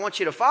 Peter, I want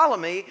you to follow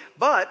me,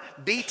 but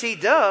BT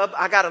Dub,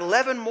 I got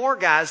 11 more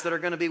guys that are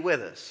going to be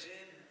with us.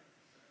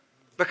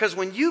 Because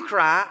when you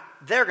cry,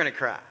 they're going to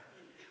cry.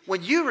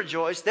 When you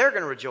rejoice, they're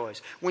going to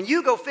rejoice. When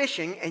you go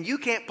fishing and you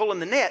can't pull in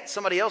the net,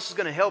 somebody else is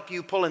going to help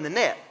you pull in the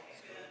net.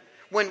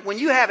 When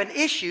you have an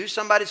issue,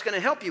 somebody's going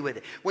to help you with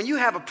it. When you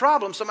have a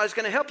problem, somebody's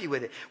going to help you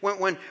with it.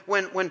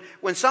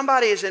 When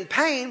somebody is in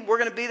pain, we're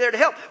going to be there to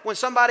help. When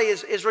somebody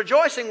is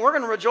rejoicing, we're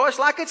going to rejoice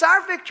like it's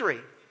our victory.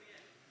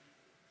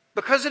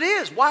 Because it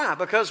is. Why?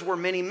 Because we're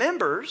many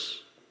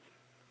members,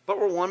 but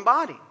we're one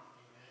body.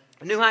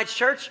 New Heights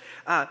Church,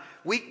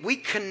 we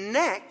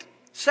connect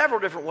several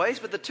different ways,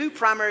 but the two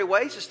primary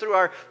ways is through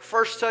our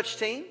First Touch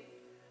team.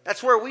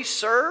 That's where we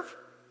serve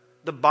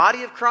the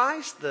body of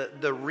Christ,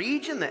 the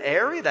region, the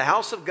area, the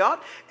house of God.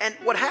 And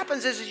what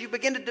happens is you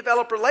begin to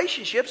develop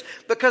relationships,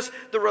 because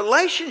the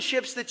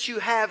relationships that you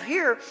have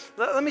here,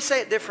 let me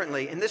say it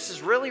differently, and this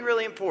is really,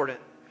 really important.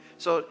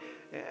 So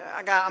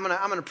I'm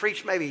going to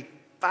preach maybe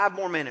 5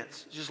 more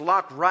minutes. Just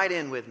lock right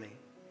in with me.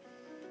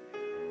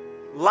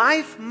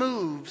 Life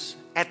moves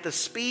at the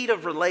speed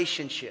of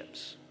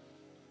relationships.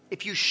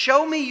 If you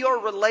show me your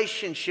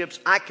relationships,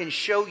 I can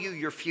show you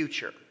your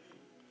future.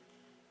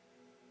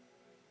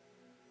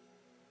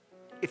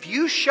 If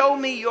you show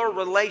me your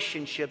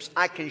relationships,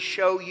 I can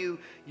show you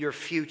your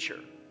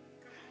future.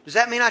 Does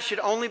that mean I should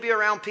only be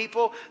around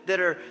people that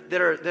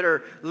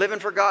are living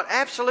for God?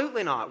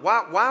 Absolutely not.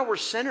 Why were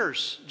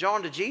sinners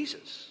drawn to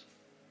Jesus?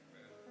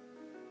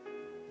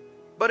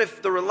 But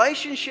if the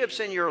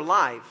relationships in your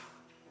life,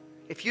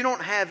 if you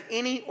don't have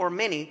any or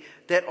many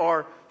that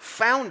are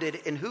founded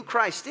in who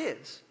Christ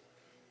is,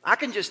 I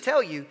can just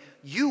tell you,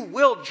 you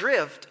will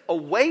drift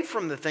away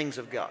from the things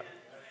of God.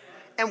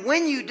 And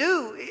when you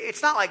do,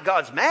 it's not like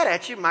God's mad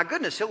at you. My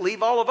goodness, He'll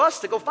leave all of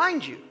us to go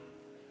find you.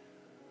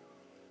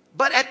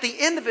 But at the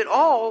end of it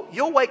all,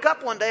 you'll wake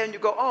up one day and you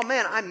go, oh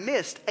man, I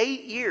missed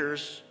 8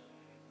 years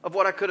of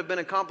what I could have been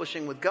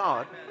accomplishing with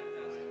God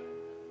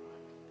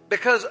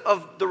because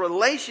of the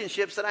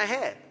relationships that I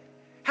had.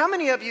 How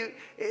many of you,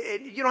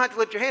 you don't have to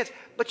lift your hands,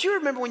 but you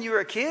remember when you were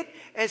a kid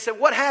and said,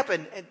 what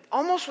happened? And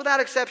almost without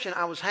exception,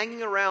 I was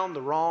hanging around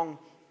the wrong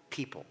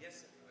people.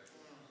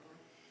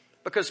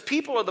 Because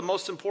people are the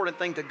most important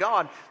thing to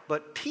God,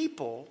 but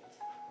people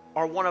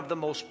are one of the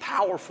most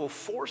powerful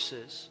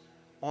forces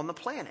on the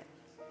planet.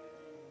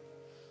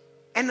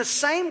 And the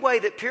same way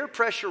that peer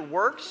pressure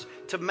works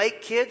to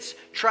make kids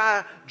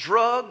try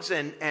drugs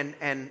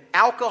and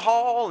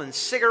alcohol and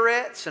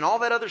cigarettes and all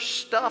that other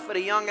stuff at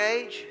a young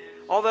age,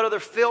 all that other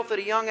filth at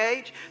a young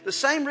age, the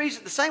same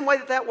way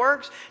that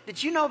works,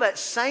 did you know that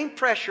same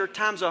pressure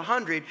times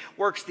 100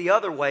 works the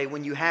other way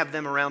when you have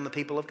them around the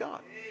people of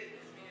God?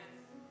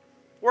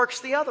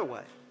 Works the other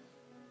way.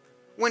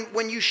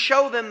 When you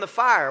show them the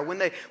fire,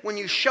 when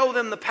you show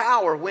them the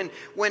power,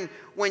 when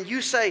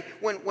you say,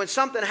 when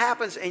something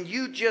happens and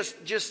you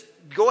just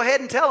go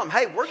ahead and tell them,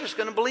 hey, we're just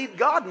going to believe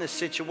God in this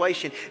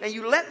situation, and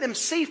you let them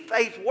see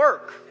faith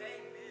work.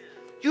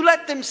 You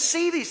let them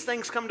see these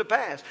things come to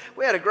pass.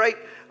 We had a great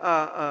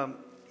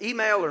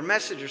email or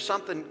message or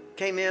something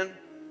came in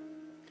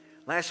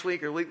last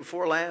week or the week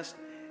before last.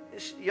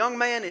 This young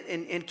man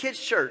in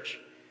kids' church,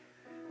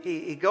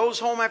 he goes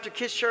home after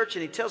kids' church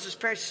and he tells his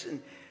parents,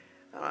 and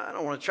I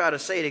don't want to try to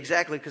say it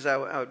exactly because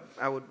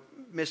I would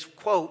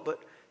misquote, but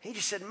he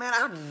just said, man,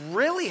 I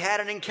really had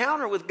an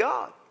encounter with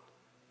God.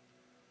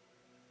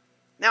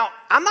 Now,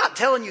 I'm not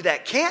telling you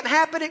that can't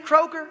happen at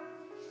Kroger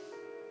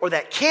or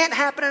that can't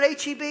happen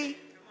at HEB,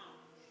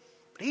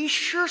 but he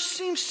sure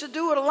seems to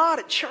do it a lot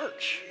at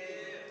church.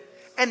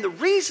 And the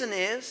reason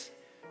is,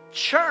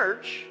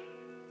 church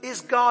is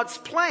God's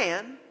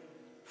plan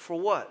for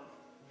what?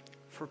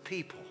 For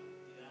people.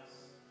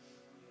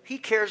 He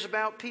cares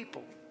about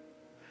people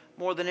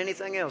more than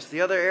anything else.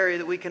 The other area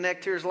that we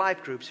connect here is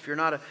life groups. If you're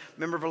not a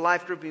member of a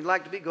life group and you'd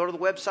like to be, go to the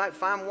website,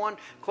 find one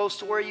close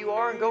to where you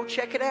are, and go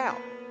check it out.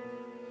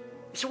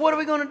 So what are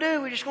we going to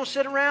do? We're just going to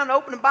sit around,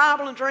 open the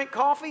Bible, and drink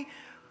coffee?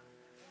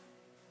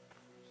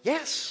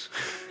 Yes.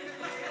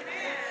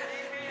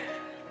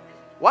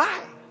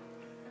 Why?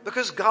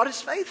 Because God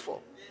is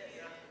faithful.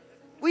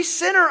 We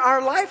center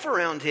our life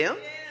around Him.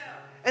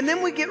 And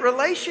then we get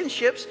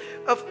relationships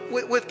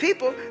with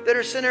people that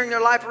are centering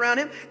their life around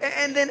Him.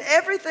 And then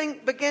everything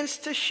begins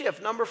to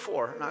shift. Number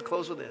 4, and I'll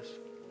close with this.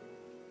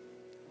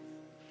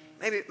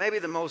 Maybe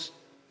the most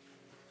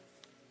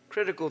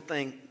critical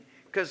thing,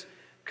 because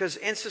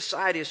in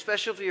society,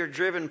 especially if you're a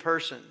driven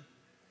person,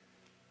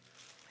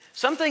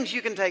 some things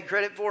you can take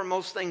credit for,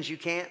 most things you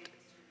can't.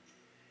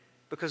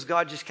 because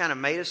God just kind of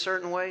made us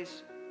certain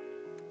ways.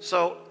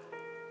 So,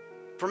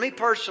 for me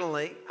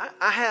personally,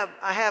 I'm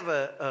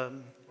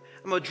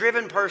a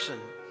driven person.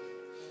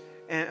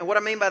 And what I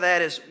mean by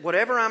that is,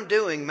 whatever I'm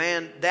doing,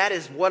 man, that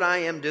is what I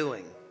am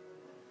doing.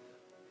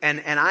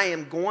 And I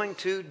am going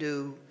to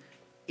do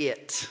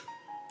it.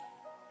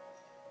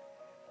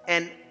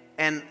 And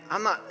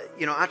I'm not,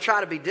 I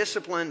try to be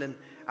disciplined, and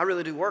I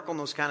really do work on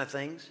those kind of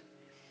things.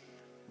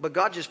 But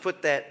God just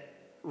put that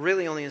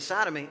really on the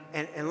inside of me.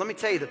 And let me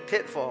tell you the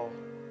pitfall.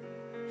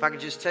 If I could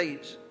just tell you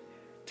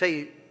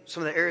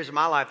some of the areas of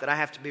my life that I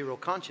have to be real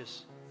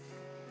conscious.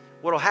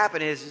 What will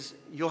happen is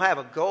you'll have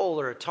a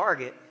goal or a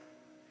target,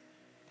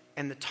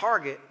 and the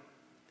target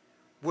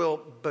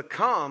will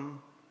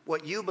become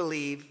what you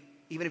believe,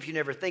 even if you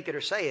never think it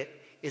or say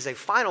it, is a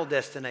final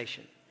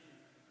destination.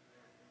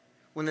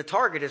 When the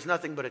target is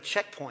nothing but a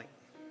checkpoint.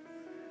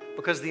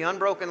 Because the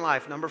unbroken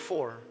life, number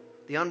 4,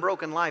 the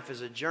unbroken life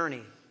is a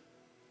journey,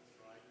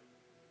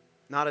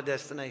 not a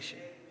destination.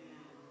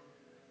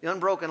 The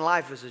unbroken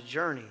life is a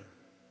journey.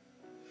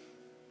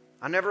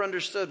 I never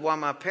understood why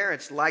my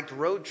parents liked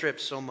road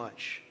trips so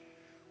much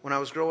when I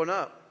was growing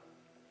up.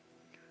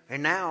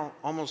 And now,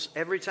 almost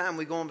every time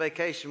we go on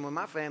vacation with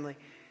my family,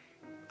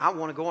 I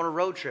want to go on a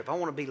road trip. I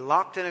want to be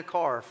locked in a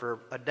car for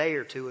a day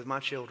or two with my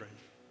children.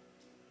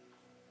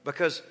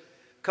 Because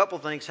a couple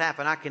things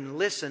happen. I can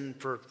listen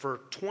for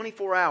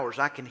 24 hours.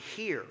 I can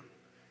hear.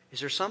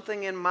 Is there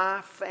something in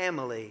my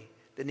family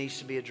that needs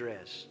to be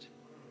addressed?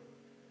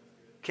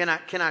 Can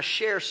I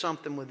share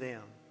something with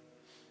them?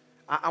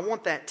 I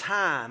want that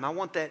time. I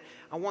want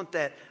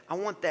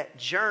that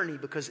journey,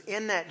 because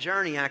in that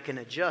journey I can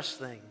adjust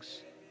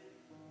things.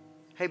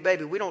 Hey,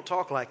 baby, we don't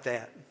talk like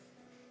that.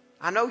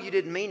 I know you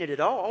didn't mean it at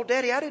all. Oh,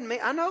 Daddy, I didn't mean.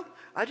 I know.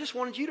 I just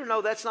wanted you to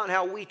know that's not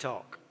how we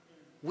talk.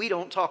 We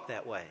don't talk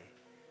that way.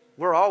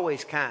 We're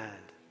always kind.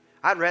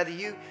 I'd rather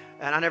you,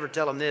 and I never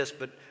tell them this,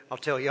 but I'll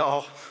tell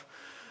y'all.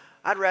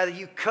 I'd rather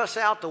you cuss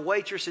out the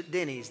waitress at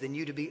Denny's than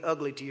you to be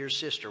ugly to your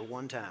sister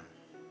one time.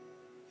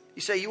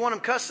 You say, you want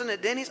them cussing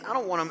at Denny's? I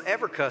don't want them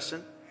ever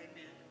cussing.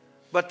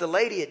 But the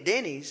lady at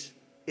Denny's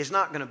is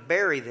not going to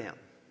bury them.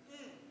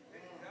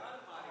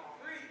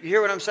 You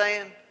hear what I'm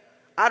saying?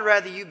 I'd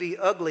rather you be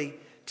ugly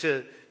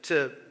to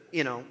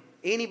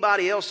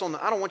anybody else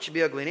I don't want you to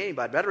be ugly to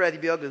anybody, but I'd rather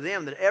you be ugly to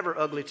them than ever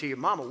ugly to your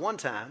mama one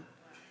time.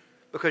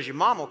 Because your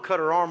mama will cut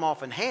her arm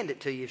off and hand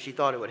it to you if she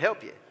thought it would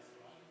help you.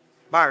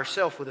 By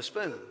herself with a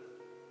spoon.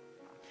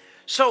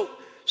 So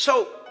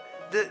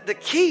the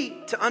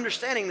key to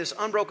understanding this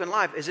unbroken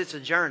life is it's a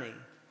journey.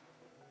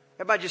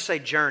 Everybody just say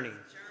journey.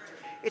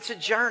 It's a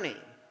journey.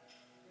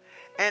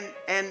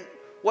 And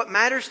what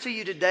matters to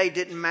you today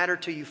didn't matter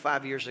to you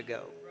 5 years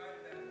ago.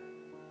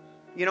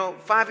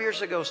 5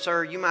 years ago,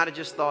 sir, you might have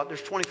just thought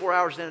there's 24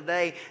 hours in a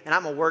day and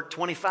I'm going to work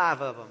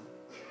 25 of them.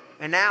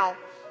 And now,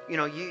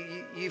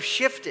 you've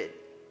shifted.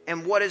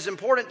 And what is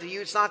important to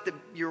you, it's not that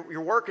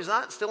your work is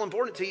not still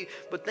important to you,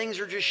 but things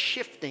are just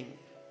shifting.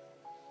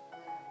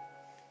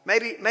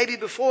 Maybe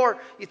before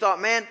you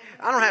thought, man,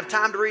 I don't have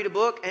time to read a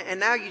book. And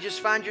now you just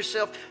find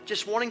yourself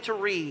just wanting to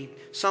read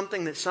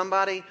something that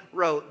somebody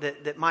wrote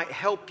that might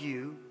help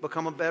you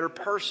become a better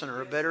person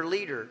or a better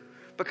leader.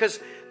 Because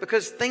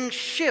things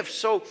shift.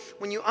 So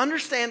when you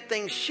understand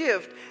things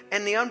shift,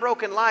 and the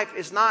unbroken life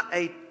is not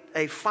a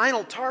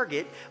final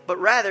target, but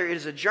rather it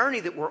is a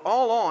journey that we're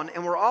all on,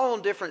 and we're all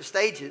on different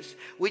stages.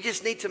 We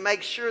just need to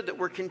make sure that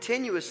we're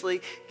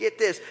continuously, get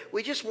this,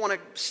 we just want to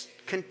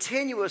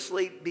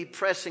continuously be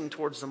pressing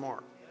towards the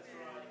mark.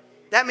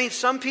 That means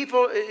some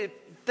people,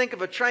 think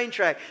of a train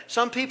track.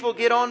 Some people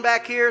get on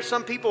back here.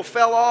 Some people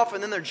fell off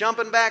and then they're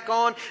jumping back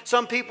on.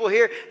 Some people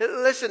here.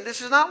 Listen,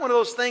 this is not one of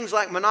those things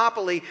like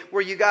Monopoly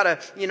where you got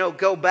to,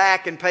 go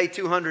back and pay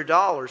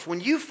 $200. When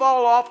you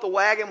fall off the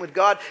wagon with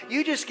God,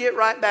 you just get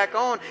right back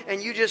on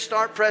and you just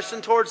start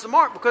pressing towards the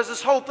mark, because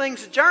this whole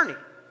thing's a journey.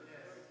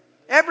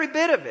 Every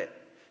bit of it.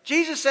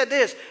 Jesus said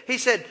this. He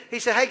said,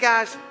 hey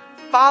guys,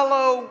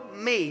 follow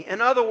me.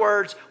 In other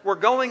words, we're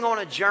going on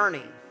a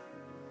journey.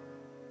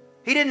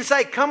 He didn't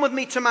say, come with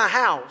me to my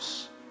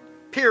house.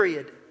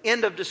 Period.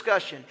 End of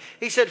discussion.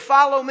 He said,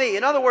 follow me.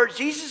 In other words,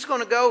 Jesus is going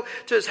to go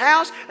to his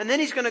house, and then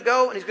he's going to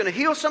go and he's going to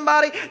heal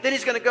somebody. Then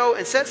he's going to go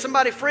and set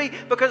somebody free,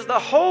 because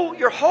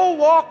your whole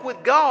walk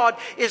with God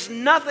is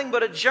nothing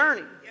but a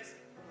journey.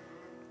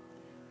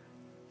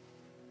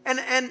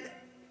 And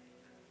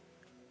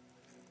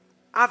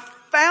I've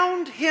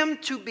found him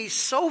to be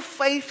so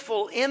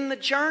faithful in the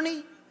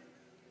journey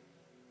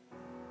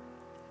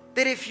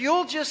that if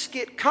you'll just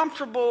get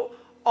comfortable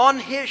on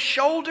his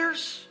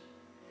shoulders,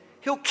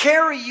 he'll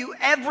carry you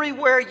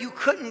everywhere you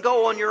couldn't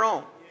go on your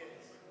own.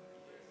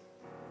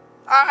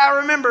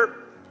 I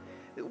remember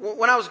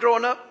when I was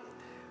growing up,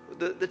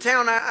 the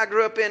town I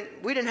grew up in,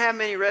 we didn't have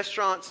many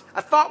restaurants.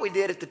 I thought we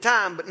did at the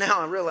time, but now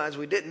I realize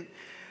we didn't.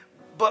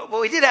 But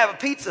we did have a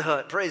Pizza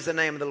Hut, praise the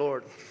name of the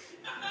Lord.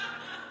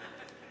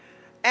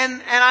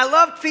 And I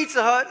loved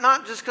Pizza Hut,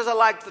 not just because I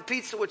liked the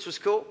pizza, which was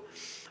cool,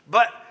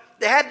 but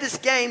they had this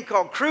game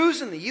called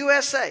Cruising the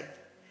USA.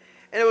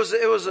 And it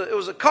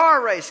was a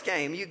car race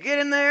game. You get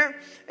in there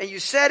and you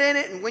sit in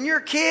it, and when you're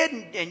a kid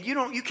and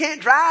you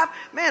can't drive,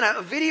 man,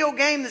 a video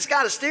game that's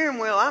got a steering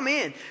wheel, I'm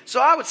in. So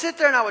I would sit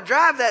there and I would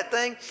drive that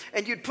thing,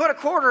 and you'd put a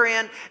quarter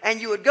in, and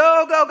you would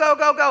go, go, go,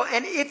 go, go.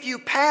 And if you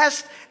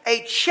passed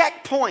a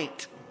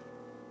checkpoint,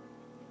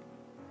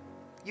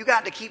 you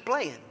got to keep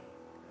playing.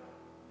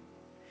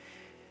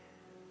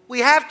 We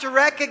have to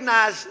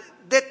recognize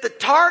that the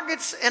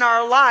targets in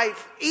our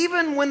life,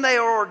 even when they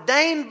are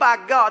ordained by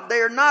God, they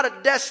are not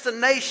a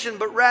destination,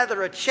 but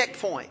rather a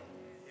checkpoint.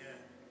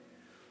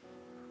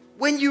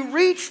 When you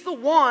reach the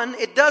one,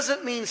 it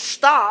doesn't mean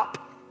stop.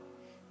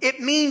 It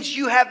means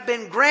you have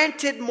been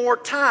granted more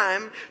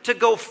time to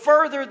go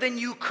further than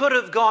you could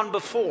have gone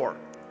before.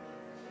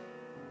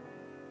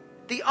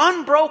 The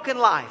unbroken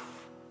life.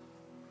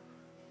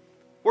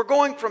 We're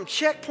going from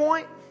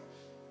checkpoint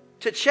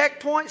to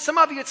checkpoint. Some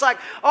of you, it's like,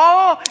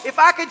 oh, if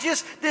I could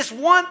just, this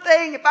one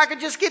thing, if I could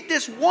just get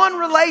this one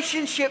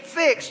relationship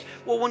fixed.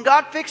 Well, when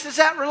God fixes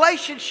that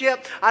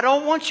relationship, I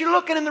don't want you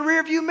looking in the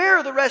rearview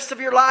mirror the rest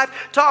of your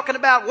life talking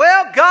about,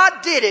 well,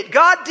 God did it,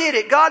 God did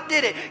it, God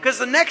did it. Because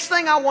the next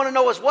thing I want to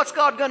know is, what's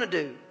God going to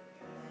do?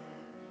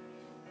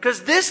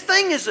 Because this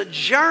thing is a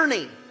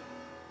journey.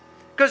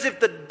 Because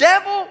if the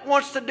devil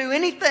wants to do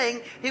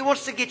anything, he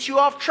wants to get you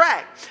off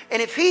track.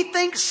 And if he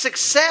thinks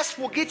success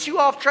will get you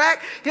off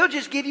track, he'll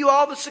just give you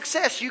all the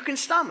success you can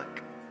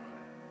stomach.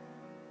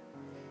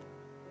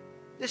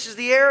 This is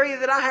the area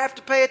that I have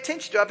to pay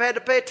attention to. I've had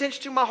to pay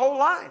attention to my whole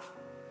life.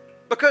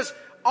 Because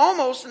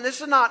almost, and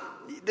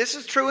this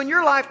is true in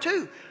your life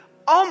too,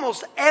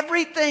 almost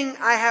everything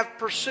I have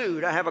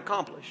pursued, I have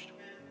accomplished.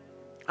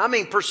 I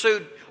mean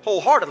pursued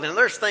wholeheartedly. And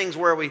there's things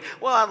where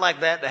I'd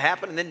like that to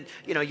happen, and then,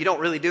 you don't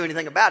really do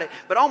anything about it.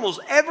 But almost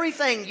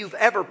everything you've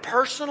ever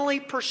personally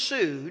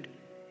pursued,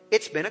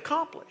 it's been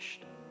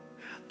accomplished.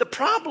 The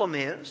problem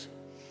is,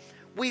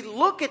 we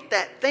look at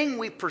that thing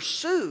we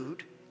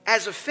pursued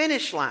as a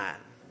finish line.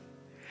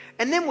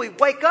 And then we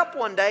wake up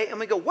one day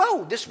and we go,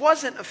 whoa, this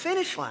wasn't a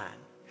finish line.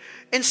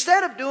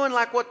 Instead of doing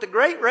like what the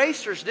great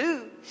racers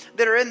do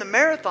that are in the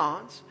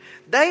marathons,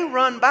 they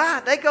run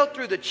by, they go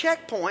through the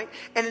checkpoint,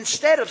 and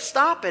instead of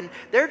stopping,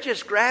 they're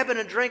just grabbing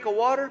a drink of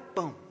water,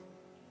 boom,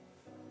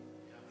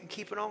 and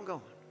keeping on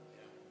going.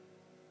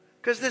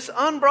 Because this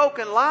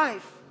unbroken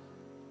life,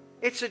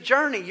 it's a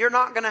journey. You're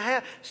not going to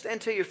have,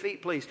 stand to your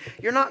feet please,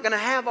 you're not going to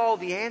have all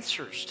the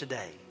answers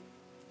today.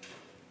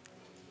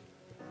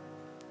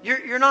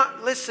 You're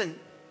not, listen,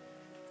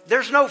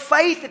 there's no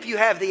faith if you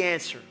have the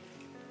answer.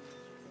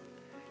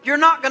 You're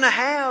not going to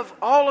have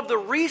all of the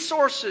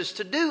resources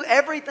to do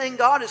everything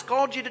God has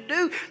called you to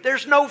do.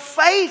 There's no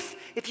faith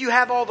if you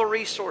have all the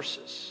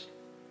resources.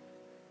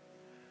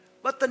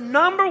 But the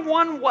number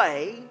one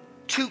way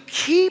to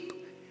keep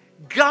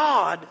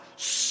God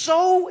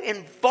so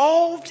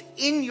involved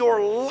in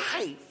your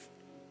life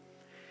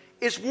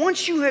is,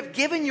 once you have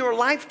given your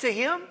life to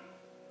Him,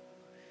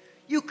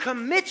 you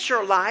commit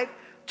your life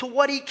to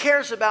what He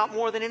cares about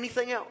more than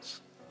anything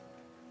else.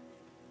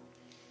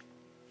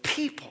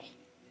 People.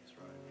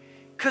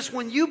 Because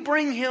when you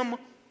bring Him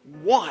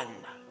one,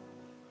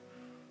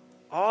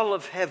 all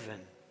of heaven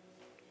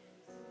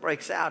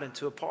breaks out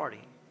into a party.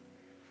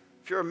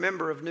 If you're a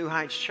member of New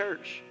Heights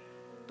Church,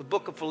 the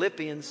book of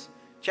Philippians,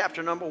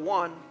 chapter number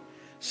 1,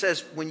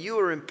 says when you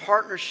are in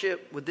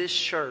partnership with this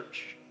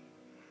church,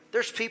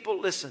 there's people,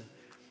 listen,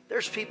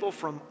 there's people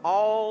from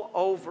all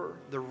over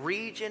the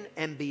region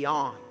and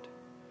beyond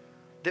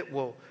that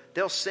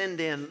they'll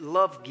send in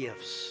love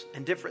gifts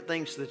and different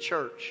things to the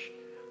church.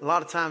 A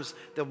lot of times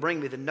they'll bring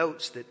me the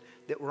notes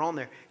that were on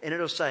there, and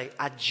it'll say,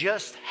 I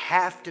just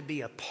have to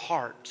be a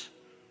part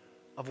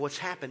of what's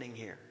happening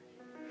here.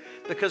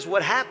 Because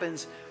what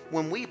happens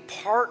when we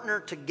partner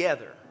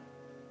together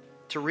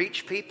to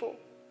reach people,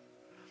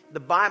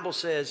 the Bible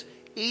says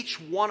each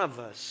one of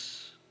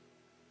us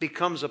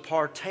becomes a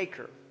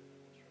partaker.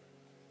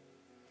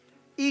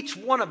 Each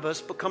one of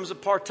us becomes a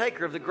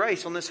partaker of the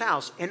grace on this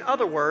house. In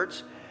other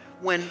words,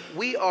 when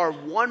we are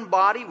one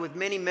body with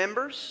many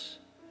members,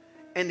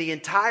 and the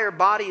entire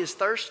body is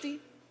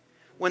thirsty,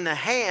 when the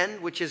hand,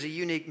 which is a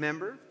unique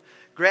member,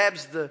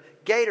 grabs the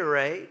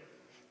Gatorade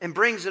and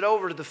brings it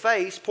over to the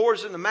face,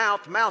 pours it in the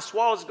mouth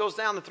swallows it, goes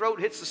down the throat,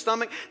 hits the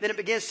stomach, then it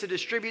begins to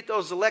distribute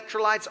those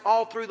electrolytes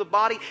all through the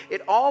body.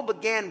 It all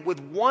began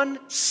with one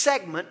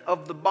segment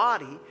of the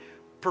body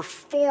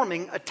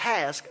performing a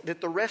task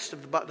that the rest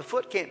of the body, the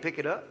foot can't pick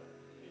it up.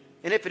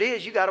 And if it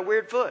is, you got a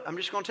weird foot. I'm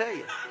just going to tell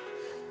you.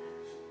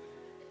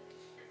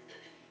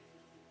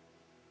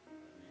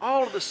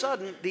 All of a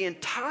sudden, the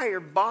entire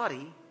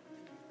body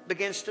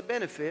begins to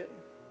benefit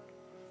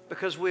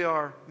because we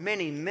are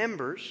many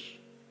members,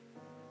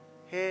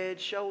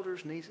 head,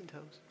 shoulders, knees, and toes.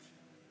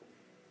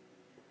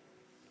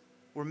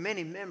 We're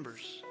many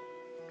members.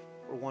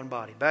 We're one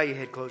body. Bow your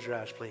head, close your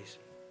eyes, please.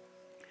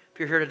 If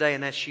you're here today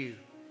and that's you,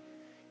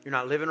 you're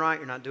not living right,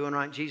 you're not doing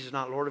right, Jesus is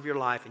not Lord of your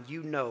life, and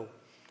you know,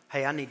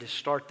 hey, I need to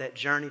start that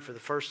journey for the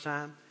first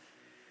time,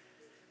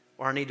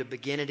 or I need to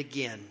begin it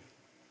again.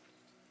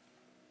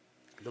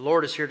 The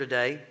Lord is here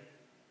today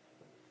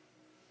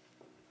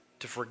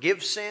to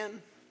forgive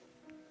sin,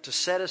 to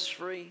set us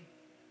free,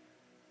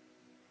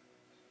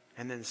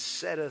 and then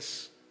set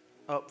us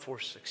up for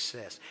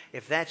success.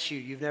 If that's you,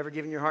 you've never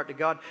given your heart to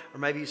God, or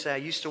maybe you say, I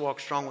used to walk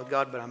strong with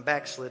God, but I'm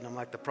backslidden. I'm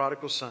like the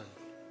prodigal son.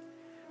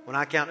 When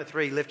I count to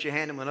 3, lift your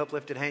hand, and when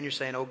uplifted hand, you're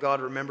saying, oh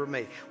God, remember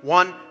me.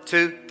 1,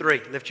 2,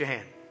 3, lift your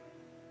hand.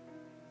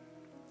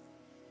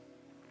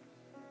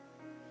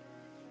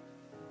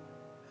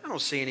 I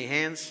don't see any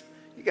hands.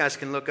 You guys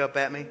can look up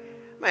at me. I'm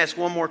going to ask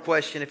one more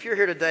question. If you're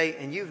here today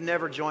and you've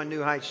never joined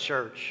New Heights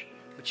Church,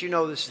 but you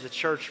know this is the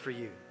church for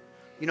you,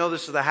 you know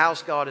this is the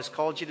house God has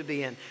called you to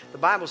be in, the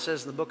Bible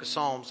says in the book of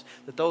Psalms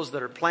that those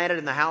that are planted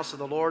in the house of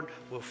the Lord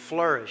will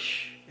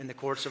flourish in the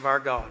courts of our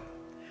God.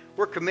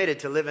 We're committed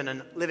to living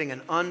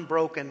an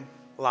unbroken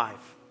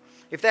life.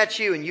 If that's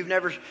you and you've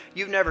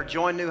never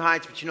joined New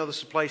Heights, but you know this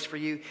is a place for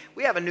you,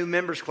 we have a new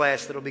members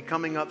class that will be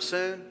coming up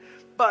soon.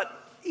 But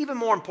even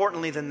more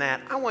importantly than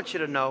that, I want you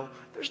to know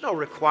there's no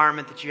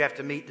requirement that you have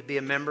to meet to be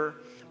a member.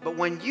 But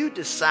when you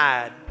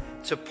decide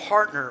to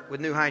partner with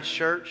New Heights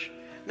Church,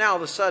 now all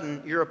of a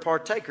sudden you're a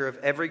partaker of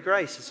every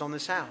grace that's on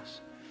this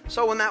house.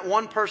 So when that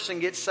one person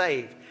gets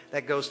saved,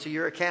 that goes to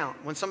your account.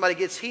 When somebody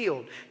gets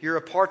healed, you're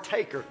a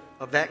partaker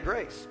of that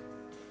grace.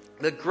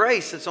 The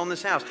grace that's on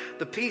this house,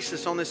 the peace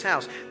that's on this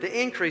house,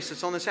 the increase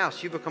that's on this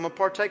house, you become a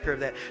partaker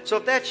of that. So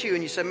if that's you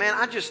and you say, man,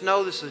 I just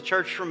know this is a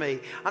church for me.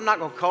 I'm not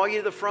going to call you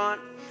to the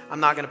front. I'm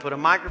not going to put a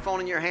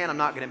microphone in your hand. I'm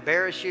not going to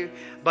embarrass you.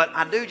 But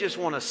I do just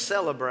want to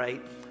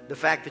celebrate the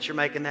fact that you're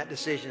making that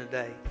decision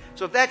today.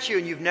 So if that's you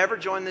and you've never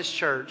joined this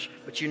church,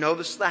 but you know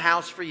this is the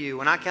house for you,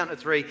 when I count to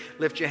 3,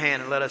 lift your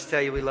hand and let us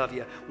tell you we love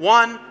you.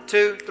 1,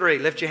 2, 3,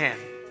 lift your hand.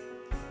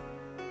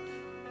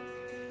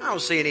 I don't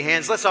see any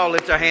hands. Let's all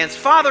lift our hands.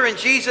 Father, in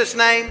Jesus'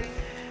 name,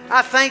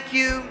 I thank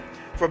you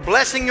for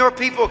blessing your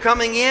people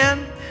coming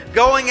in,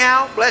 going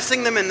out,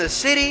 blessing them in the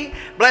city,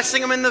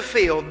 blessing them in the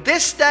field,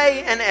 this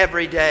day and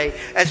every day,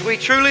 as we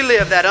truly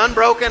live that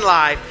unbroken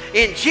life.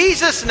 In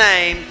Jesus'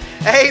 name,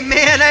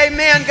 amen,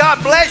 amen.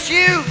 God bless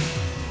you.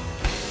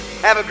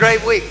 Have a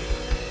great week.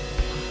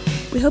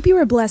 We hope you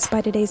were blessed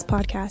by today's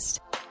podcast.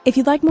 If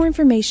you'd like more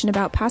information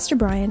about Pastor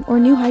Brian or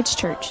New Heights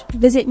Church,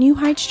 visit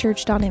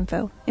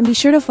newheightschurch.info and be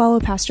sure to follow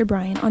Pastor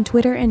Brian on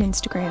Twitter and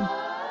Instagram.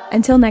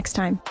 Until next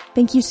time,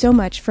 thank you so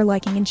much for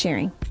liking and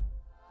sharing.